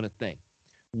Lions win a thing.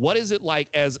 What is it like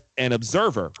as an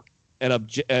observer,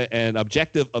 an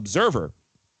objective observer,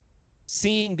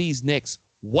 seeing these Knicks?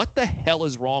 What the hell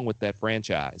is wrong with that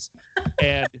franchise?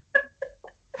 And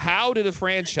how did a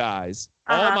franchise,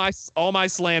 all my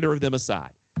slander of them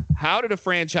aside, how did a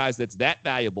franchise that's that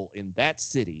valuable in that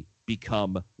city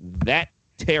become that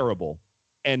terrible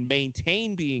and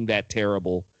maintain being that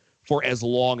terrible for as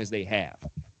long as they have?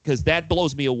 Because that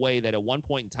blows me away that at one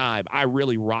point in time, I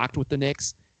really rocked with the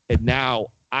Knicks, and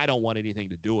now I don't want anything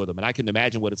to do with them. And I can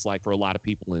imagine what it's like for a lot of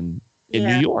people in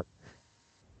New York.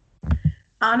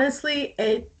 Honestly,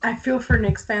 I feel for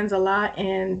Knicks fans a lot,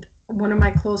 and one of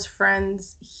my close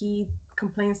friends, he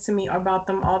complains to me about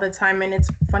them all the time, and it's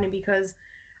funny because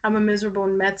I'm a miserable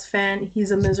Mets fan. He's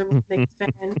a miserable Knicks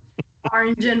fan.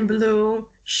 Orange and blue,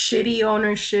 shitty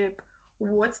ownership.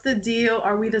 What's the deal?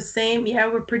 Are we the same? Yeah,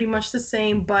 we're pretty much the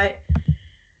same, but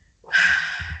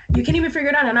you can't even figure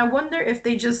it out. And I wonder if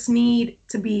they just need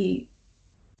to be,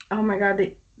 oh my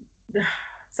God,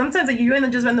 sometimes you end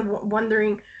up just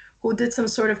wondering who did some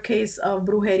sort of case of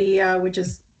brujeria, which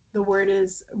is, the word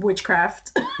is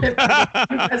witchcraft. If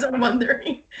you guys are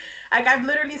wondering. Like, I've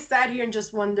literally sat here and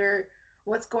just wonder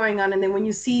what's going on. And then when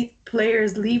you see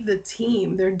players leave the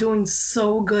team, they're doing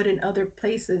so good in other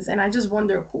places. And I just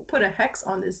wonder who put a hex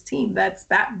on this team that's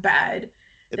that bad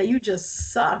that you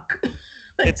just suck.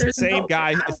 Like, it's the same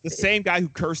guy. It's the same guy who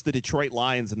cursed the Detroit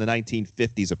Lions in the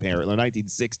 1950s, apparently,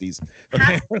 1960s,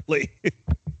 apparently.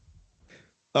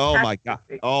 Oh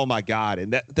my God.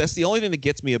 And that's the only thing that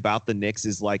gets me about the Knicks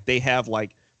is like they have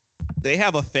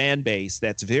a fan base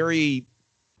that's very,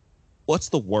 what's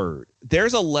the word?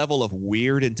 There's a level of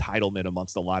weird entitlement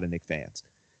amongst a lot of Knicks fans.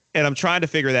 And I'm trying to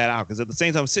figure that out because at the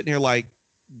same time I'm sitting here like,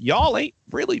 y'all ain't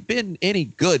really been any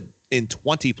good in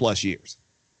 20 plus years.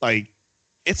 Like,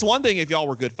 it's one thing if y'all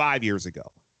were good 5 years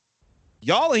ago.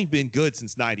 Y'all ain't been good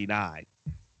since 99.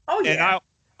 Oh yeah. And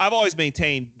I've always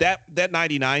maintained that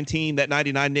 99 team, that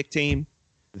 99 Knicks team,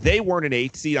 they weren't an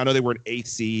 8th seed. I know they were an 8th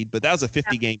seed, but that was a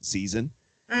 50-game season.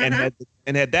 Mm-hmm.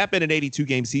 And had that been an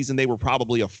 82-game season, they were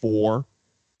probably a 4,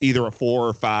 either a 4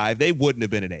 or 5. They wouldn't have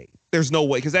been an 8. There's no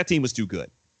way, because that team was too good.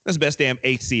 That's the best damn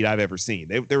 8th seed I've ever seen.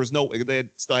 There was no, they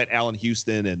still had Allen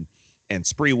Houston and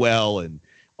Sprewell, and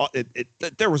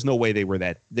there was no way they were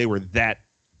that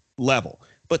level.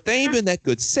 But they ain't been that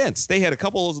good since. They had a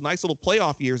couple of those nice little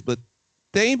playoff years, but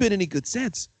they ain't been any good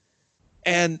since.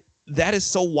 And that is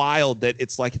so wild that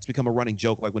it's like it's become a running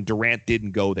joke, like when Durant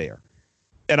didn't go there.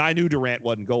 And I knew Durant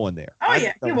wasn't going there. Oh,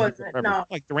 yeah, he wasn't. No.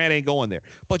 Like, Durant ain't going there.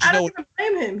 But I don't even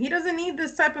blame him. He doesn't need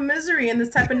this type of misery and this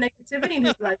type of negativity in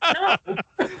his life. No.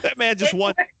 That man just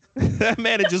won. That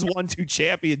man had just won 2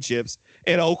 championships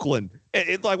in Oakland.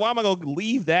 It's like, why am I going to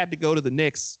leave that to go to the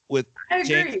Knicks with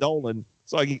James Dolan?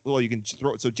 So you can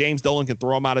throw. So James Dolan can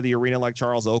throw him out of the arena like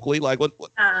Charles Oakley. Like what?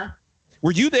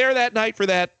 Were you there that night for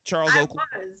that, Charles Oakley?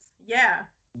 I was, yeah.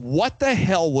 What the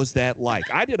hell was that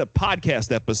like? I did a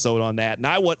podcast episode on that, and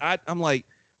I'm like,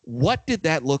 what did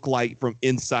that look like from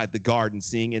inside the Garden,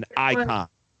 seeing an icon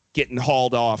getting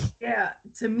hauled off? Yeah,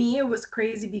 to me it was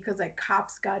crazy because like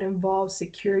cops got involved,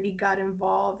 security got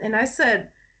involved, and I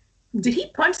said, did he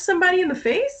punch somebody in the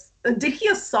face? Did he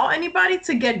assault anybody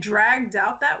to get dragged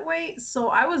out that way? So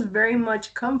I was very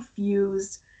much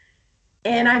confused.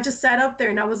 And I just sat up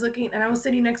there and I was looking, and I was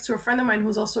sitting next to a friend of mine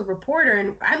who's also a reporter.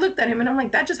 And I looked at him and I'm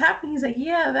like, that just happened? He's like,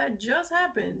 yeah, that just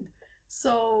happened.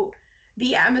 So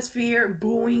the atmosphere,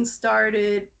 booing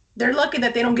started. They're lucky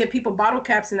that they don't get people bottle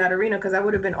caps in that arena, because I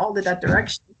would have been all in that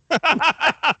direction.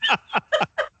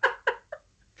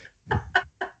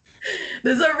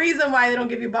 There's a reason why they don't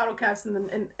give you bottle caps,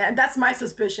 and that's my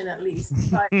suspicion at least.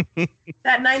 But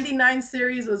that 99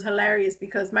 series was hilarious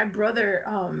because my brother,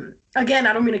 again,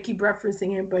 I don't mean to keep referencing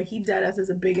him, but he deadass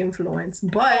is a big influence.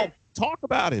 But talk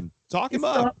about him. Talk him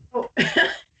up.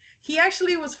 He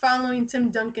actually was following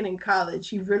Tim Duncan in college.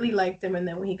 He really liked him, and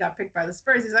then when he got picked by the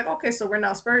Spurs, he's like, okay, so we're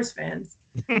now Spurs fans.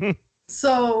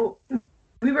 So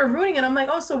we were rooting, and I'm like,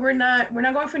 oh, so we're not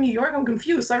going for New York? I'm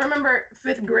confused. So I remember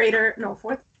fifth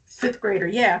grader,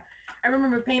 yeah. I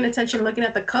remember paying attention, looking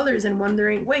at the colors and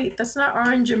wondering, wait, that's not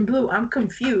orange and blue. I'm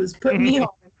confused. Put me on.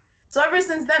 So ever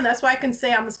since then, that's why I can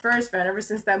say I'm a Spurs fan. Ever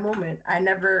since that moment,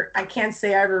 I can't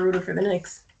say I ever rooted for the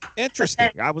Knicks. Interesting.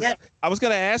 I was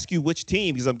going to ask you which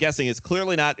team, because I'm guessing it's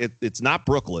clearly not, it's not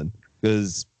Brooklyn,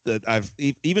 because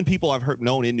even people I've heard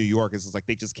known in New York is like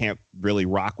they just can't really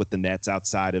rock with the Nets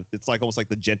outside of, it's like almost like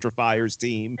the gentrifiers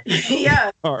team. Yeah,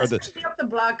 especially up the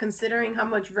block, considering how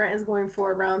much rent is going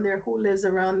for around there, who lives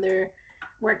around there.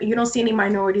 where you don't see any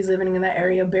minorities living in that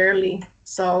area, barely.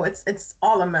 So it's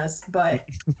all a mess. But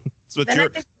so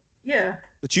yeah.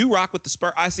 But you rock with the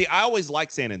Spurs. I always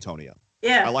like San Antonio.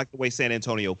 Yeah. I like the way San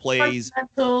Antonio plays.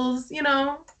 You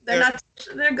know, they're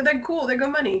cool. They're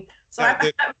good money. So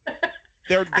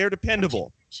they're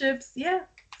dependable. Chips, yeah.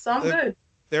 So I'm good.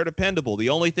 They're dependable. The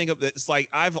only thing it's like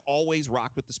I've always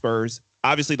rocked with the Spurs.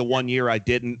 Obviously, the one year I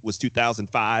didn't was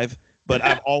 2005, but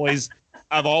I've always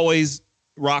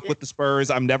rocked with the Spurs.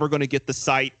 I'm never going to get the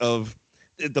sight of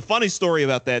the funny story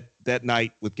about that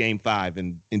night with Game 5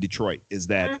 in Detroit is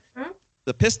that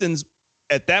the Pistons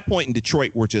at that point in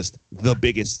Detroit were just the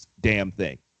biggest damn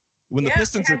thing. When the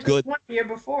Pistons are good, 1 year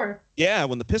before. Yeah,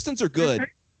 when the Pistons are good,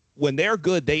 when they're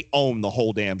good, they own the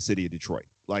whole damn city of Detroit.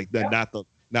 Like not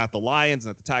the Lions,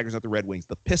 not the Tigers, not the Red Wings.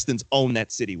 The Pistons own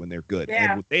that city when they're good.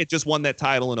 Yeah. And they had just won that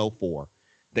title in 2004.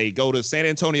 They go to San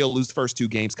Antonio, lose the first 2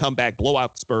 games, come back, blow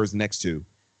out the Spurs the next 2.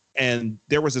 And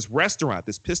there was this restaurant,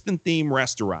 this Piston-themed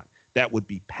restaurant that would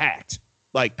be packed.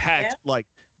 Like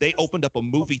they opened up a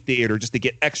movie theater just to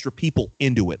get extra people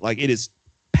into it. Like it is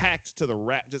packed to the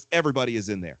rack. Just everybody is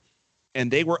in there. And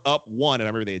they were up 1. And I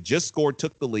remember they had just scored,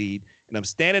 took the lead. And I'm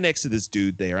standing next to this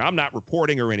dude there. I'm not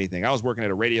reporting or anything. I was working at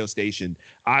a radio station.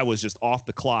 I was just off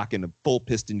the clock in the full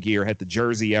Piston gear, had the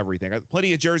jersey, everything.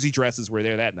 Plenty of jersey dresses were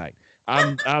there that night.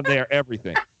 I'm there,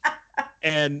 everything.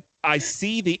 And I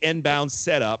see the inbound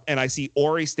setup, and I see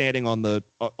Ori standing on the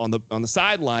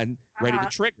sideline, ready to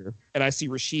trigger. And I see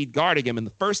Rasheed guarding him. And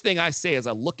the first thing I say is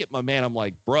I look at my man, I'm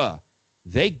like, bruh,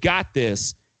 they got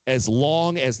this as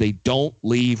long as they don't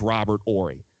leave Robert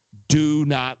Ori. Do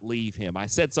not leave him. I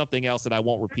said something else that I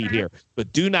won't repeat here,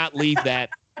 but do not leave that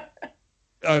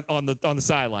on the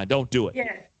sideline. Don't do it.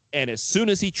 Yeah. And as soon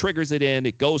as he triggers it in,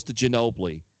 it goes to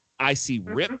Ginobili. I see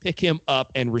Rip pick him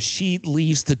up, and Rasheed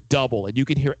leaves to double. And you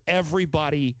can hear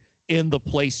everybody in the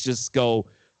place just go,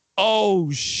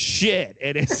 oh, shit.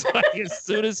 And it's like as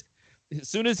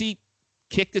soon as he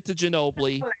kicked it to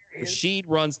Ginobili, Rasheed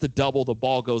runs to double. The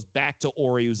ball goes back to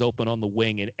Ori, who's open on the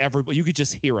wing. And everybody, you could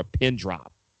just hear a pin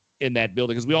drop in that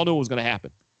building because we all knew what was going to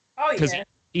happen. Oh, yeah. Because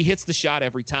he hits the shot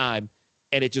every time,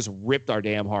 and it just ripped our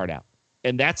damn heart out.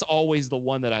 And that's always the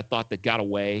one that I thought that got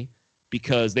away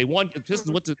because they won.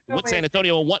 Pistons went to San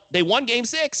Antonio and they won Game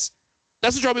 6.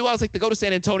 That's what drove me wild. It's like they go to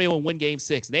San Antonio and win Game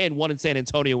 6. And they hadn't won in San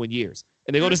Antonio in years.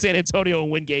 And they go to San Antonio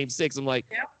and win Game 6. I'm like,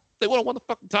 they would have won the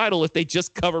fucking title if they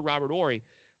just covered Robert Ori.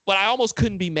 But I almost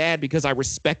couldn't be mad because I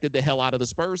respected the hell out of the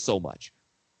Spurs so much.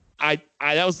 That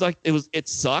was like it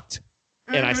sucked.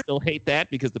 And I still hate that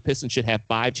because the Pistons should have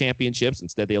 5 championships.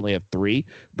 Instead, they only have 3.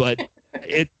 But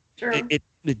it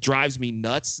drives me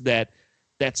nuts that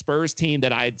Spurs team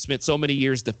that I had spent so many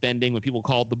years defending when people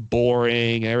called them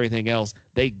boring and everything else,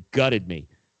 they gutted me.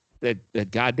 That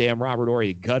goddamn Robert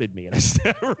Ori gutted me. And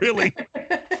I really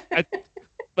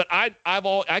but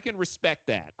I can respect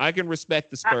that. I can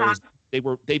respect the Spurs.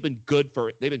 They've been good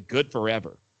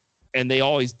forever. And they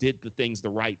always did the things the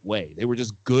right way. They were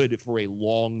just good for a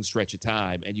long stretch of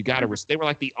time. And you got to they were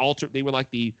like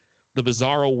the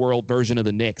Bizarro World version of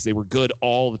the Knicks. They were good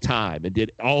all the time and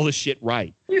did all the shit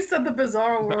right. You said the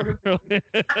Bizarro World.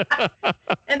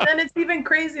 And then it's even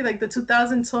crazy, like the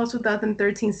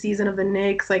 2012-2013 season of the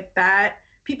Knicks, like that.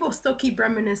 People still keep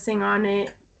reminiscing on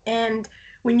it. And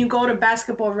when you go to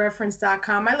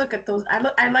basketballreference.com, I look at those.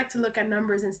 I like to look at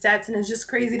numbers and stats, and it's just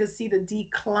crazy to see the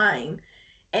decline.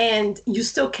 And you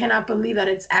still cannot believe that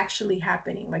it's actually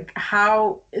happening. Like,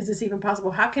 how is this even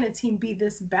possible? How can a team be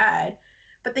this bad?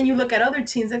 But then you look at other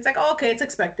teams, and it's like, oh, okay, it's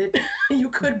expected. You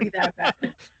could be that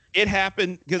bad. It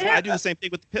happened because I do the same thing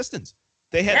with the Pistons.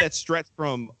 They had that stretch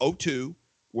from 2002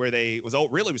 where it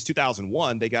was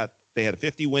 2001. They had a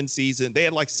 50-win season. They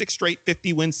had like 6 straight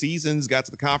 50-win seasons, got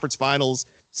to the conference finals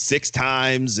 6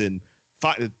 times and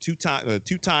two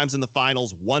times in the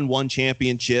finals, won 1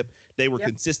 championship. They were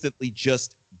consistently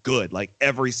just good. Like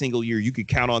every single year, you could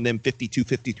count on them 52,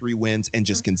 53 wins and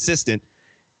just consistent.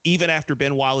 Even after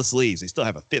Ben Wallace leaves, they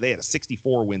had a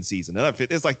 64-win season.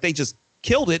 It's like they just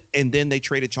killed it, and then they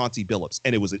traded Chauncey Billups,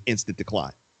 and it was an instant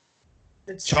decline.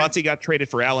 Chauncey got traded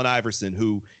for Allen Iverson,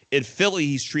 who in Philly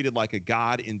he's treated like a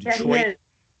god. In Detroit,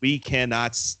 we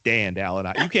cannot stand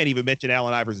Allen. You can't even mention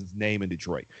Allen Iverson's name in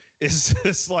Detroit. It's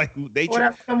just like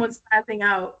someone's passing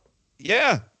out.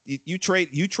 Yeah, you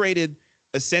traded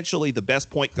essentially the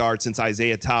best point guard since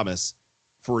Isaiah Thomas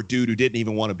for a dude who didn't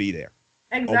even want to be there.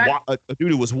 Exactly. A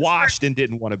dude who was washed and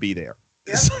didn't want to be there.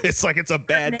 Yep. It's like it's a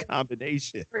bad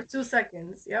combination. For 2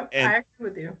 seconds. Yep, I agree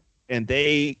with you. And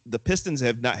the Pistons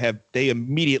they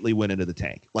immediately went into the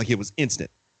tank. Like it was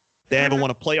instant. They haven't won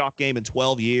a playoff game in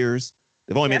 12 years.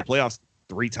 They've only made the playoffs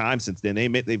 3 times since then.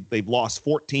 They've lost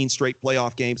 14 straight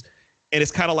playoff games. And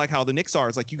it's kind of like how the Knicks are.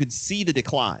 It's like you can see the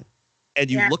decline. And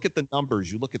you look at the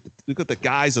numbers, you look at the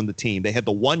guys on the team. They had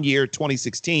the 1 year,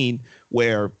 2016,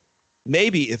 where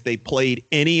maybe if they played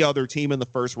any other team in the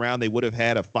first round, they would have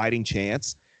had a fighting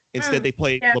chance. Instead, they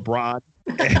played LeBron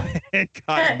and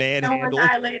got manhandled.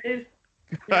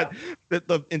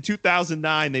 In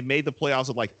 2009, they made the playoffs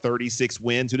with like 36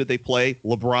 wins. Who did they play?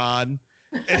 LeBron.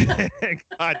 And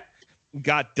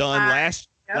got done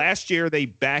Last year, they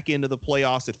back into the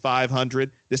playoffs at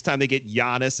 500. This time they get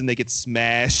Giannis and they get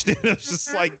smashed. And it's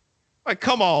just like,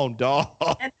 come on, dog.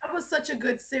 And that was such a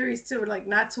good series too. Like,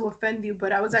 not to offend you,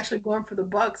 but I was actually going for the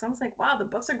Bucks. I was like, wow, the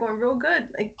Bucks are going real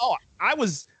good. Like, I'm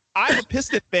a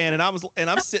Piston fan, and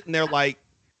I'm sitting there like,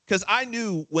 because I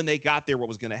knew when they got there what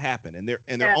was going to happen, and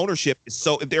their ownership is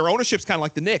their ownership's kind of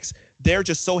like the Knicks. They're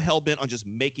just so hell bent on just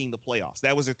making the playoffs.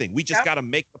 That was their thing. We just got to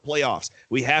make the playoffs.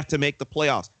 We have to make the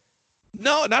playoffs.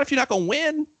 No, not if you're not going to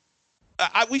win.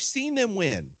 We've seen them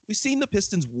win. We've seen the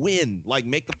Pistons win, like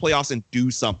make the playoffs and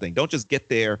do something. Don't just get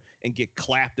there and get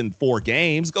clapped in 4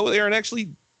 games. Go there and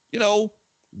actually,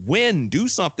 win, do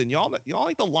something. Y'all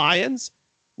ain't the Lions.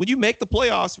 When you make the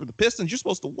playoffs for the Pistons, you're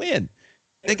supposed to win.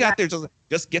 They got there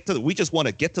we just want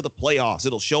to get to the playoffs.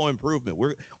 It'll show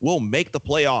improvement. We'll make the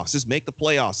playoffs. Just make the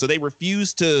playoffs. So they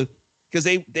refused to, because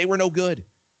they were no good.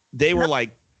 They were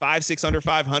like 5-6 under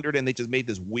 500, and they just made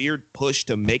this weird push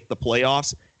to make the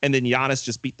playoffs. And then Giannis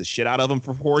just beat the shit out of them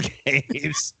for 4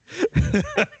 games.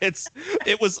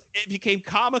 It became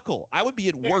comical. I would be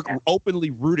at work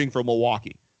openly rooting for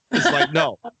Milwaukee. It's like,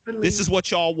 no, this is what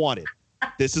y'all wanted.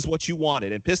 This is what you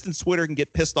wanted. And Pistons Twitter can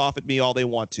get pissed off at me all they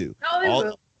want to.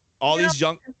 All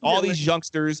these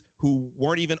youngsters who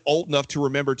weren't even old enough to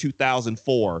remember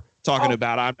 2004 talking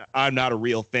about I'm not a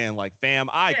real fan. Like, fam,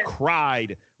 I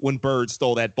cried when Bird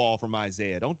stole that ball from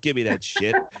Isaiah. Don't give me that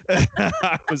shit.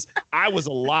 I was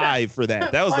alive for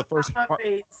that. That was the first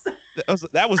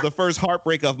that was the first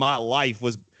heartbreak of my life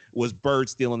was Bird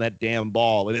stealing that damn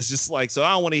ball. And it's just like, so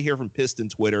I don't want to hear from Piston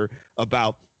Twitter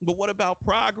about, but what about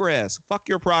progress? Fuck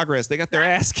your progress. They got their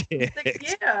ass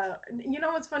kicked. Yeah. You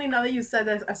know what's funny now that you said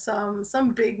that,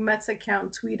 some big Mets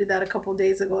account tweeted that a couple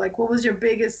days ago. Like, what was your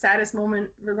biggest, saddest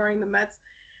moment regarding the Mets?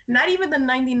 Not even the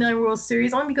 99 World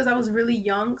Series, only because I was really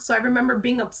young. So I remember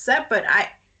being upset, but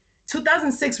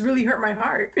 2006 really hurt my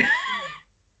heart.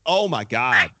 Oh my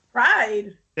God. I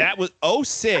cried. That was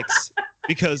 06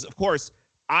 because, of course,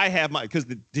 because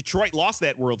Detroit lost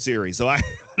that World Series, so I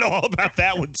know all about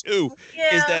that one too.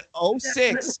 Yeah, is that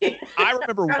 06? I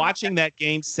remember watching that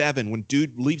Game 7 when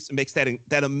dude leaps and makes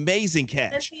that amazing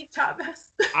catch.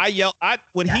 I yelled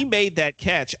when he made that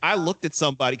catch. I looked at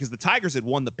somebody because the Tigers had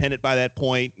won the pennant by that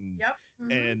point,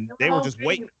 and they were just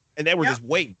waiting. And they were just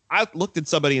waiting. I looked at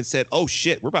somebody and said, "Oh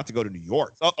shit, we're about to go to New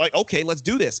York." So, like, okay, let's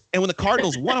do this. And when the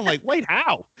Cardinals won, I'm like, "Wait,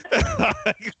 how?"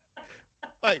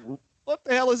 Like, what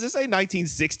the hell is this? Ain't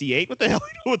 1968. What the hell are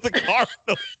you doing with the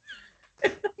Cardinals?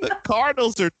 The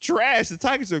Cardinals are trash. The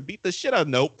Tigers are beat the shit out of.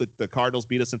 Nope, the Cardinals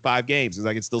beat us in 5 games. Because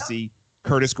I can still see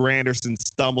Curtis Granderson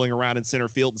stumbling around in center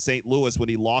field in St. Louis when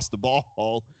he lost the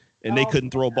ball, and they couldn't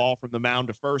throw a ball from the mound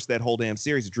to first that whole damn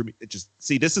series. It drew me.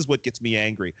 This is what gets me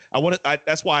angry.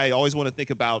 That's why I always want to think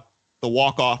about the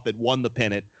walk-off that won the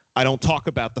pennant. I don't talk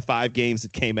about the 5 games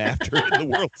that came after in the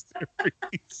World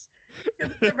Series.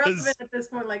 It's irrelevant at this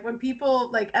point. Like, when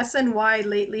people like SNY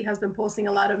lately has been posting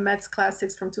a lot of Mets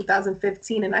classics from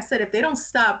 2015, and I said if they don't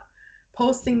stop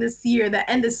posting this year that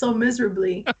ended so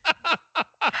miserably,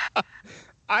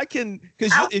 I can,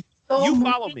 because you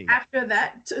follow me after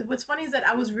that. What's funny is that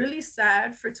I was really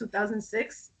sad for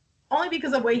 2006, only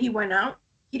because of the way he went out.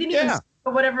 He didn't even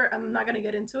or whatever. I'm not gonna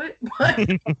get into it, but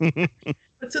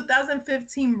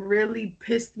 2015 really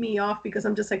pissed me off because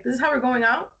I'm just like, this is how we're going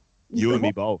out. You and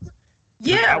me both.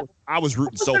 Yeah, I was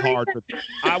rooting so hard.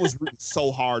 I was rooting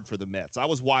so hard for the Mets. I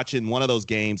was watching one of those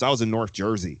games. I was in North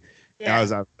Jersey. Yeah.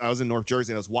 I was in North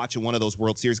Jersey, and I was watching one of those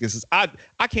World Series games. I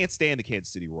can't stand the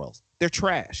Kansas City Royals. They're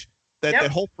trash.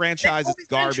 That whole franchise is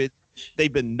garbage.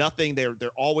 They've been nothing. They're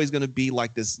always going to be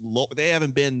like this. They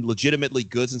haven't been legitimately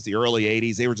good since the early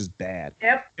 80s. They were just bad.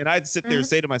 Yep. And I'd sit there and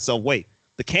say to myself, wait,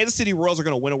 the Kansas City Royals are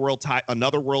going to win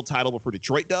another world title before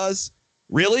Detroit does?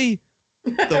 Really?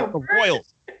 The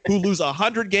Royals, who lose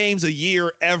 100 games a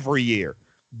year every year.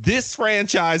 This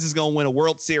franchise is going to win a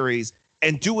World Series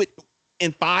and do it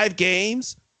in 5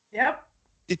 games? Yep.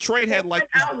 Detroit had like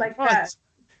runs.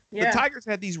 Yeah. The Tigers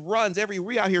had these runs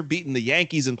we out here beating the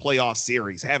Yankees in playoff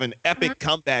series, having epic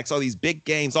comebacks, all these big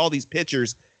games, all these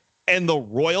pitchers. And the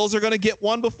Royals are going to get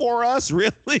one before us?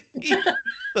 Really?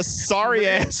 The sorry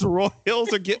ass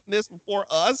Royals are getting this before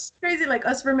us? Crazy, like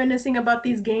us reminiscing about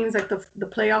these games. Like the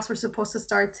playoffs were supposed to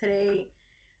start today.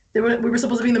 We were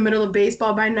supposed to be in the middle of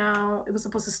baseball by now. It was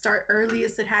supposed to start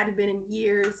earliest it had been in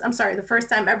years. I'm sorry, the first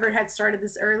time ever it had started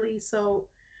this early. So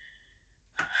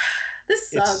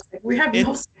this sucks. Like, we have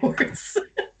no sports.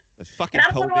 Fucking and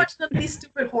I don't want to watch none of these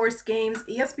stupid horse games.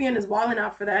 ESPN is wilding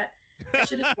out for that. That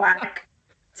shit is whack.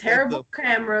 Terrible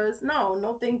cameras.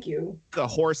 No, thank you. The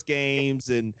horse games,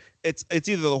 and it's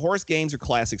either the horse games or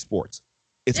classic sports.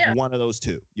 It's one of those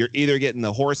two. You're either getting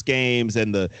the horse games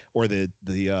and the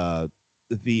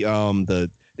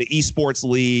esports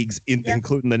leagues,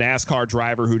 including the NASCAR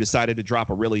driver who decided to drop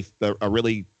a really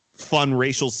fun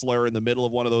racial slur in the middle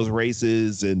of one of those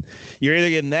races, and you're either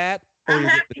getting that or you're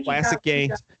getting the classic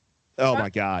games. Oh my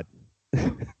God.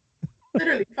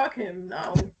 Literally, fuck him.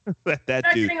 No. that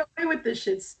I'm dude. getting away with this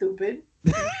shit, stupid.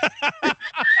 I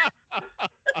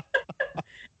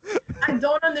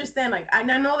don't understand. Like, I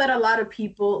know that a lot of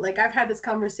people, like, I've had this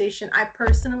conversation. I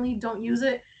personally don't use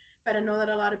it, but I know that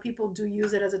a lot of people do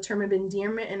use it as a term of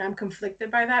endearment, and I'm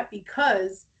conflicted by that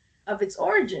because of its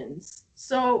origins.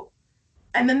 So,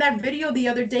 and then that video the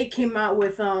other day came out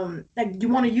with, like, you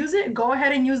want to use it? Go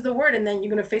ahead and use the word, and then you're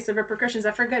going to face the repercussions.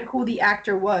 I forget who the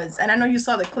actor was, and I know you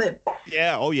saw the clip.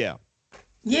 Yeah, oh yeah.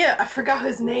 Yeah, I forgot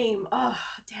his name. Oh,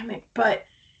 damn it. But,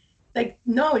 like,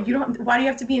 no, you don't. Why do you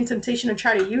have to be in temptation to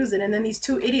try to use it? And then these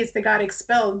two idiots that got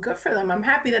expelled, good for them. I'm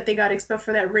happy that they got expelled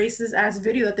for that racist-ass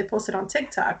video that they posted on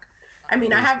TikTok. I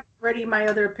mean, I have already my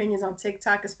other opinions on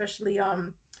TikTok, especially,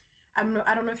 I don't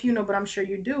know if you know, but I'm sure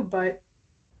you do, but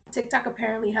TikTok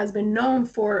apparently has been known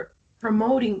for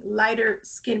promoting lighter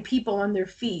skinned people on their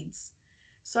feeds.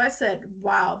 So I said,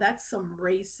 wow, that's some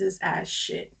racist ass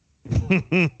shit.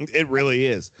 It really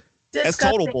is. Disgusting.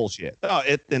 That's total bullshit.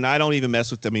 And I don't even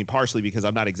mess with, I mean, partially because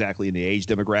I'm not exactly in the age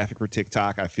demographic for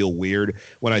TikTok. I feel weird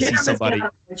when I see somebody.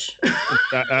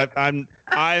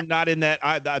 I'm not in that.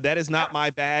 That is not my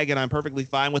bag, and I'm perfectly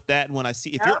fine with that. And when I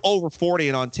see, if you're over 40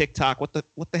 and on TikTok, what the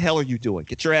hell are you doing?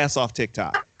 Get your ass off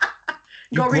TikTok.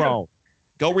 Go read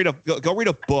a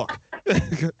book.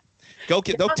 Go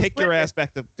take your ass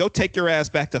back to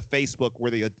Facebook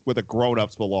where the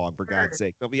grown-ups belong, for God's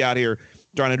sake. Don't be out here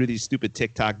trying to do these stupid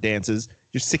TikTok dances.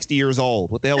 You're 60 years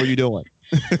old. What the hell are you doing?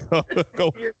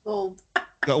 Go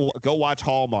watch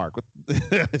Hallmark.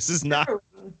 This is not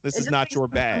your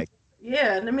bag.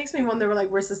 Yeah, and it makes me wonder,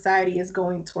 like, where society is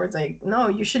going towards. Like, no,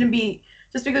 you shouldn't be,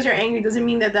 just because you're angry doesn't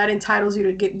mean that entitles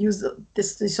you to use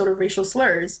this sort of racial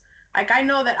slurs. Like, I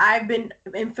know that I've been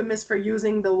infamous for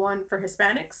using the one for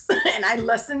Hispanics, and I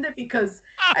lessened it because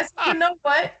I said, you know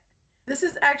what? This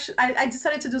is actually, I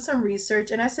decided to do some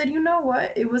research, and I said, you know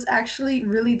what? It was actually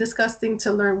really disgusting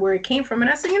to learn where it came from. And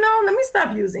I said, let me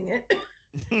stop using it.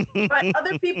 But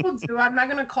other people do. I'm not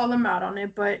going to call them out on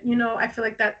it. But, I feel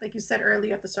like that, like you said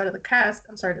earlier at the start of the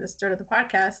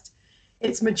podcast,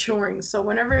 it's maturing. So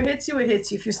whenever it hits you, it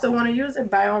hits you. If you still want to use it,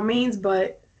 by all means,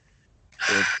 but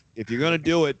if you're going to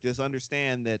do it, just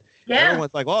understand that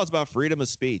everyone's like, well, it's about freedom of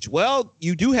speech. Well,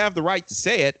 you do have the right to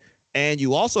say it, and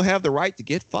you also have the right to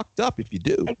get fucked up if you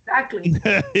do. Exactly.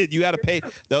 You got to pay.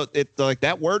 Like,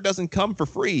 that word doesn't come for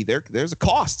free. There's a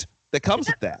cost that comes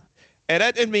with that. And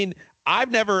I mean,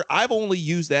 I've only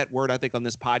used that word, I think, on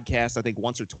this podcast, I think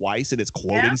once or twice, and it's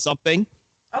quoting something.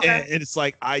 Okay. And it's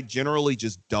like, I generally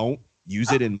just don't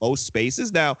use it in most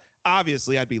spaces. Now,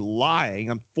 obviously, I'd be lying.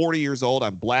 I'm 40 years old.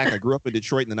 I'm black. I grew up in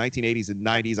Detroit in the 1980s and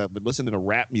 90s. I've been listening to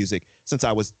rap music since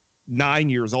I was 9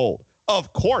 years old.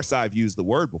 Of course, I've used the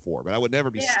word before, but I would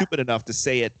never be stupid enough to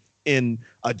say it in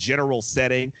a general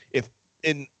setting.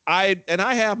 I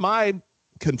have my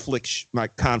conflicts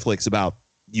about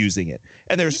using it.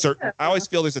 And there's certain, I always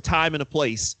feel there's a time and a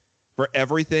place for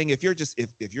everything. If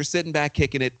you're sitting back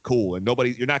kicking it, cool, and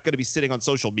you're not going to be sitting on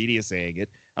social media saying it.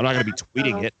 I'm not going to be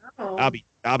tweeting it.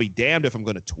 I'll be damned if I'm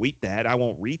going to tweet that. I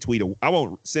won't retweet. I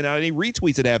won't send out any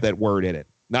retweets that have that word in it.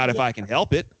 Not if I can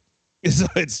help it. So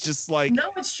it's just like,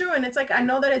 no, it's true. And it's like, I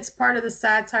know that it's part of the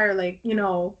satire, like,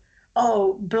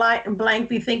 blank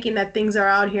be thinking that things are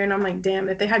out here, and I'm like, damn,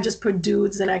 if they had just put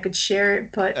dudes, then I could share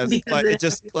it. But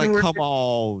because come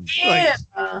on,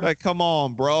 like come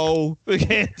on, bro, we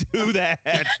can't do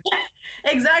that.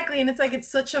 Exactly. And it's like, it's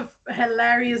such a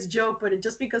hilarious joke, but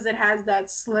just because it has that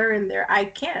slur in there, I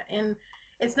can't. And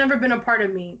it's never been a part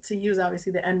of me to use,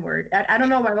 obviously, the N-word. I don't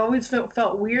know, I've always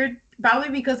felt weird, probably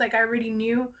because, like, I already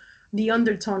knew the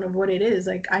undertone of what it is.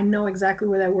 Like, I know exactly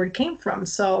where that word came from.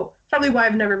 So probably why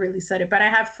I've never really said it. But I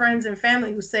have friends and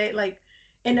family who say it, like,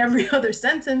 in every other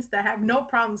sentence, that have no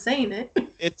problem saying it.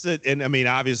 And I mean,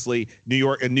 obviously New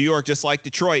York, just like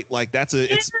Detroit, like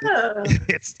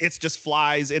it's just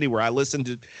flies anywhere. I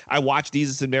watch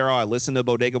Desus and Mero. I listen to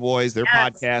Bodega Boys, their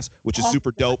podcast, which is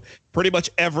super dope. Pretty much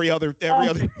every other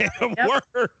word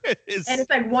is. And it's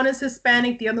like one is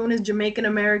Hispanic, the other one is Jamaican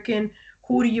American.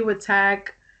 Who do you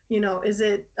attack? Is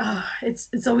it?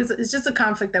 It's just a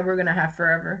conflict that we're gonna have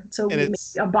forever. So we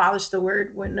abolish the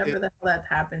word whenever the hell that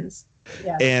happens.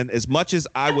 Yeah. And as much as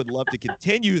I would love to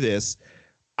continue this,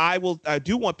 I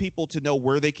do want people to know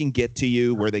where they can get to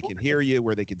you, where they can hear you,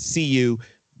 where they can see you.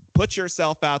 Put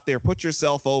yourself out there, put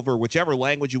yourself over, whichever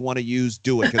language you want to use,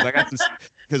 do it. Because I got this,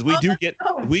 because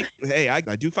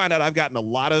I do find out I've gotten a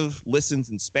lot of listens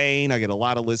in Spain. I get a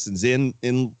lot of listens in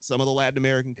some of the Latin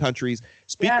American countries.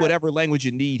 Speak whatever language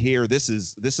you need here. This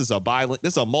is a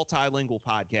multilingual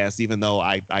podcast, even though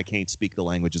I can't speak the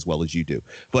language as well as you do.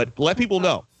 But let people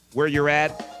know where you're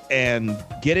at and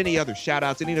get any other shout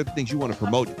outs, any other things you want to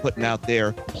promote, you're putting out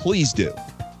there, please do.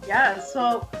 Yeah,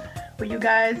 so for you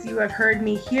guys, you have heard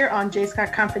me here on J.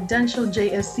 Scott Confidential,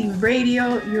 JSC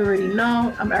Radio. You already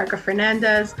know I'm Erica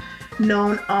Fernandez,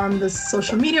 known on the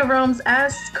social media realms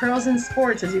as Curls in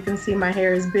Sports. As you can see, my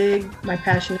hair is big, my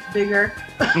passion is bigger.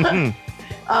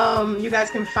 You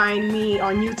guys can find me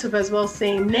on YouTube as well,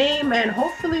 same name, and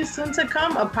hopefully soon to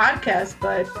come a podcast.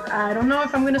 But I don't know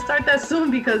if I'm going to start that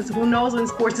soon because who knows when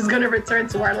sports is going to return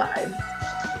to our lives.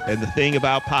 And the thing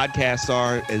about podcasts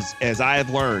as I have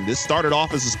learned, this started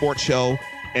off as a sports show,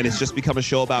 and it's just become a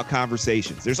show about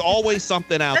conversations. There's always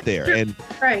something out there, and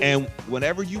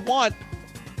whenever you want,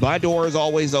 my door is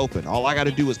always open. All I got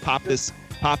to do is pop this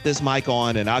mic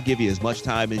on, and I'll give you as much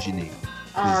time as you need.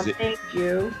 Thank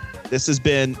you. This has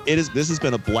been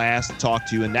a blast to talk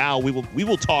to you, and now we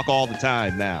will talk all the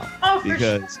time now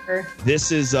because this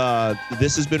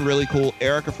has been really cool.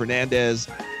 Erica Fernandez,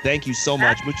 thank you so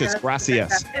much. Muchas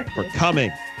gracias for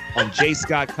coming on J.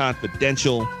 Scott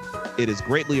Confidential. It is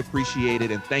greatly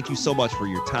appreciated, and thank you so much for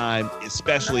your time,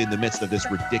 especially in the midst of this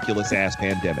ridiculous ass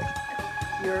pandemic.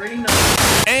 You already know.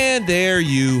 And there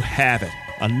you have it.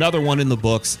 Another one in the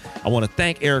books. I want to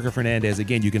thank Erica Fernandez.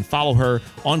 Again, you can follow her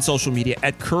on social media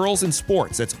at Curls in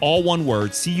Sports. That's all one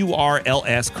word,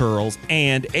 CURLS Curls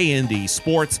and AND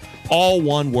Sports. All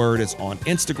one word. It's on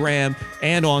Instagram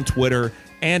and on Twitter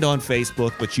and on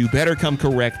Facebook. But you better come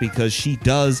correct because she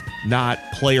does not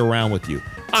play around with you.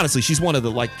 Honestly, she's one of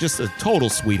the, just a total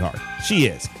sweetheart. She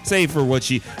is. Save for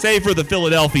the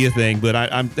Philadelphia thing, but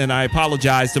I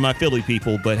apologize to my Philly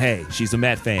people, but hey, she's a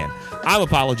Met fan. I'm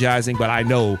apologizing, but I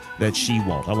know that she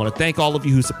won't. I want to thank all of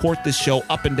you who support this show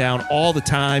up and down all the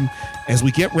time as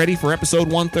we get ready for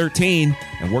episode 113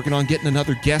 and working on getting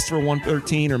another guest for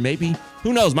 113, or maybe,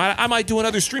 who knows, I might do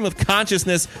another stream of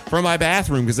consciousness from my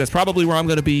bathroom because that's probably where I'm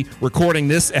going to be recording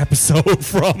this episode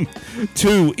from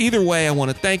too. Either way, I want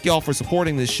to thank y'all for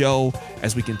supporting this show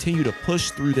as we continue to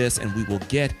push through this, and we will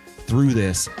get through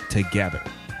this together.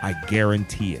 I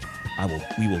guarantee it.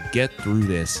 We will get through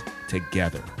this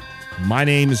together. My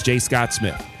name is J. Scott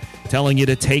Smith, telling you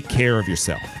to take care of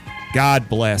yourself. God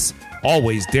bless.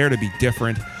 Always dare to be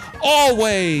different.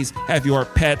 Always have your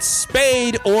pets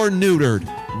spayed or neutered.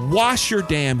 Wash your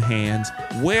damn hands,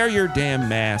 wear your damn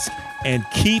mask, and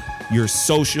keep your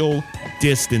social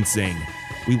distancing.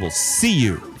 We will see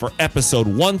you for episode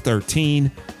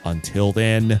 113. Until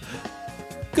then,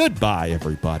 goodbye,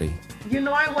 everybody.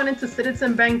 I went into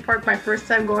Citizen Bank Park my first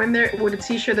time going there with a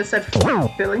t-shirt that said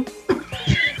Philly.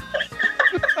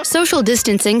 Social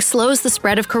distancing slows the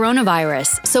spread of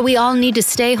coronavirus, so we all need to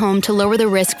stay home to lower the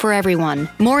risk for everyone.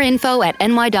 More info at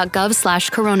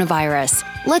ny.gov/coronavirus.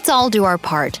 Let's all do our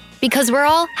part, because we're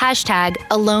all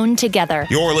 #alone together.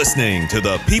 You're listening to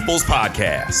the People's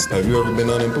Podcast. Have you ever been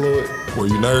unemployed? Were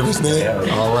you nervous then?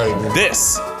 Yeah. All right. Man.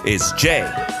 This is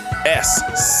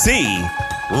JSC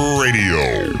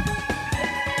Radio.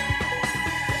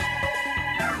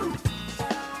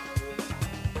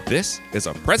 This is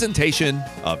a presentation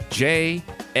of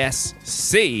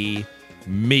JSC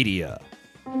Media.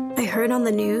 I heard on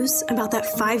the news about that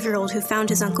 5-year-old who found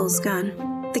his uncle's gun.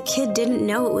 The kid didn't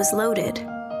know it was loaded.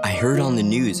 I heard on the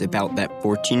news about that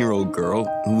 14-year-old girl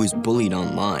who was bullied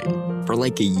online for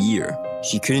like a year.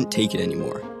 She couldn't take it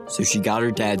anymore, so she got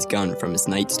her dad's gun from his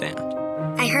nightstand.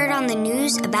 I heard on the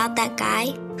news about that guy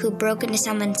who broke into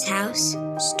someone's house,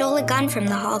 stole a gun from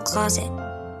the hall closet.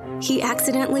 He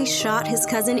accidentally shot his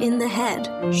cousin in the head.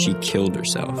 She killed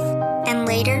herself. And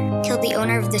later, killed the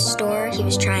owner of the store he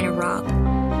was trying to rob.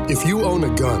 If you own a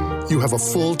gun, you have a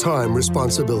full-time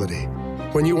responsibility.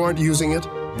 When you aren't using it,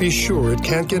 Be sure it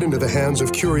can't get into the hands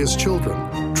of curious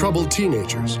children, troubled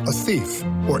teenagers, a thief,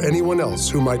 or anyone else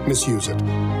who might misuse it.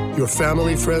 Your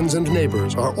family, friends, and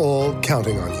neighbors are all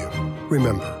counting on you.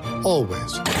 Remember,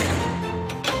 always,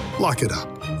 lock it up.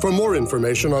 For more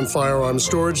information on firearms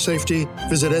storage safety,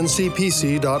 visit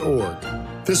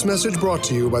ncpc.org. This message brought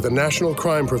to you by the National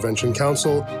Crime Prevention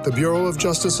Council, the Bureau of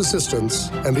Justice Assistance,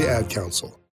 and the Ad Council.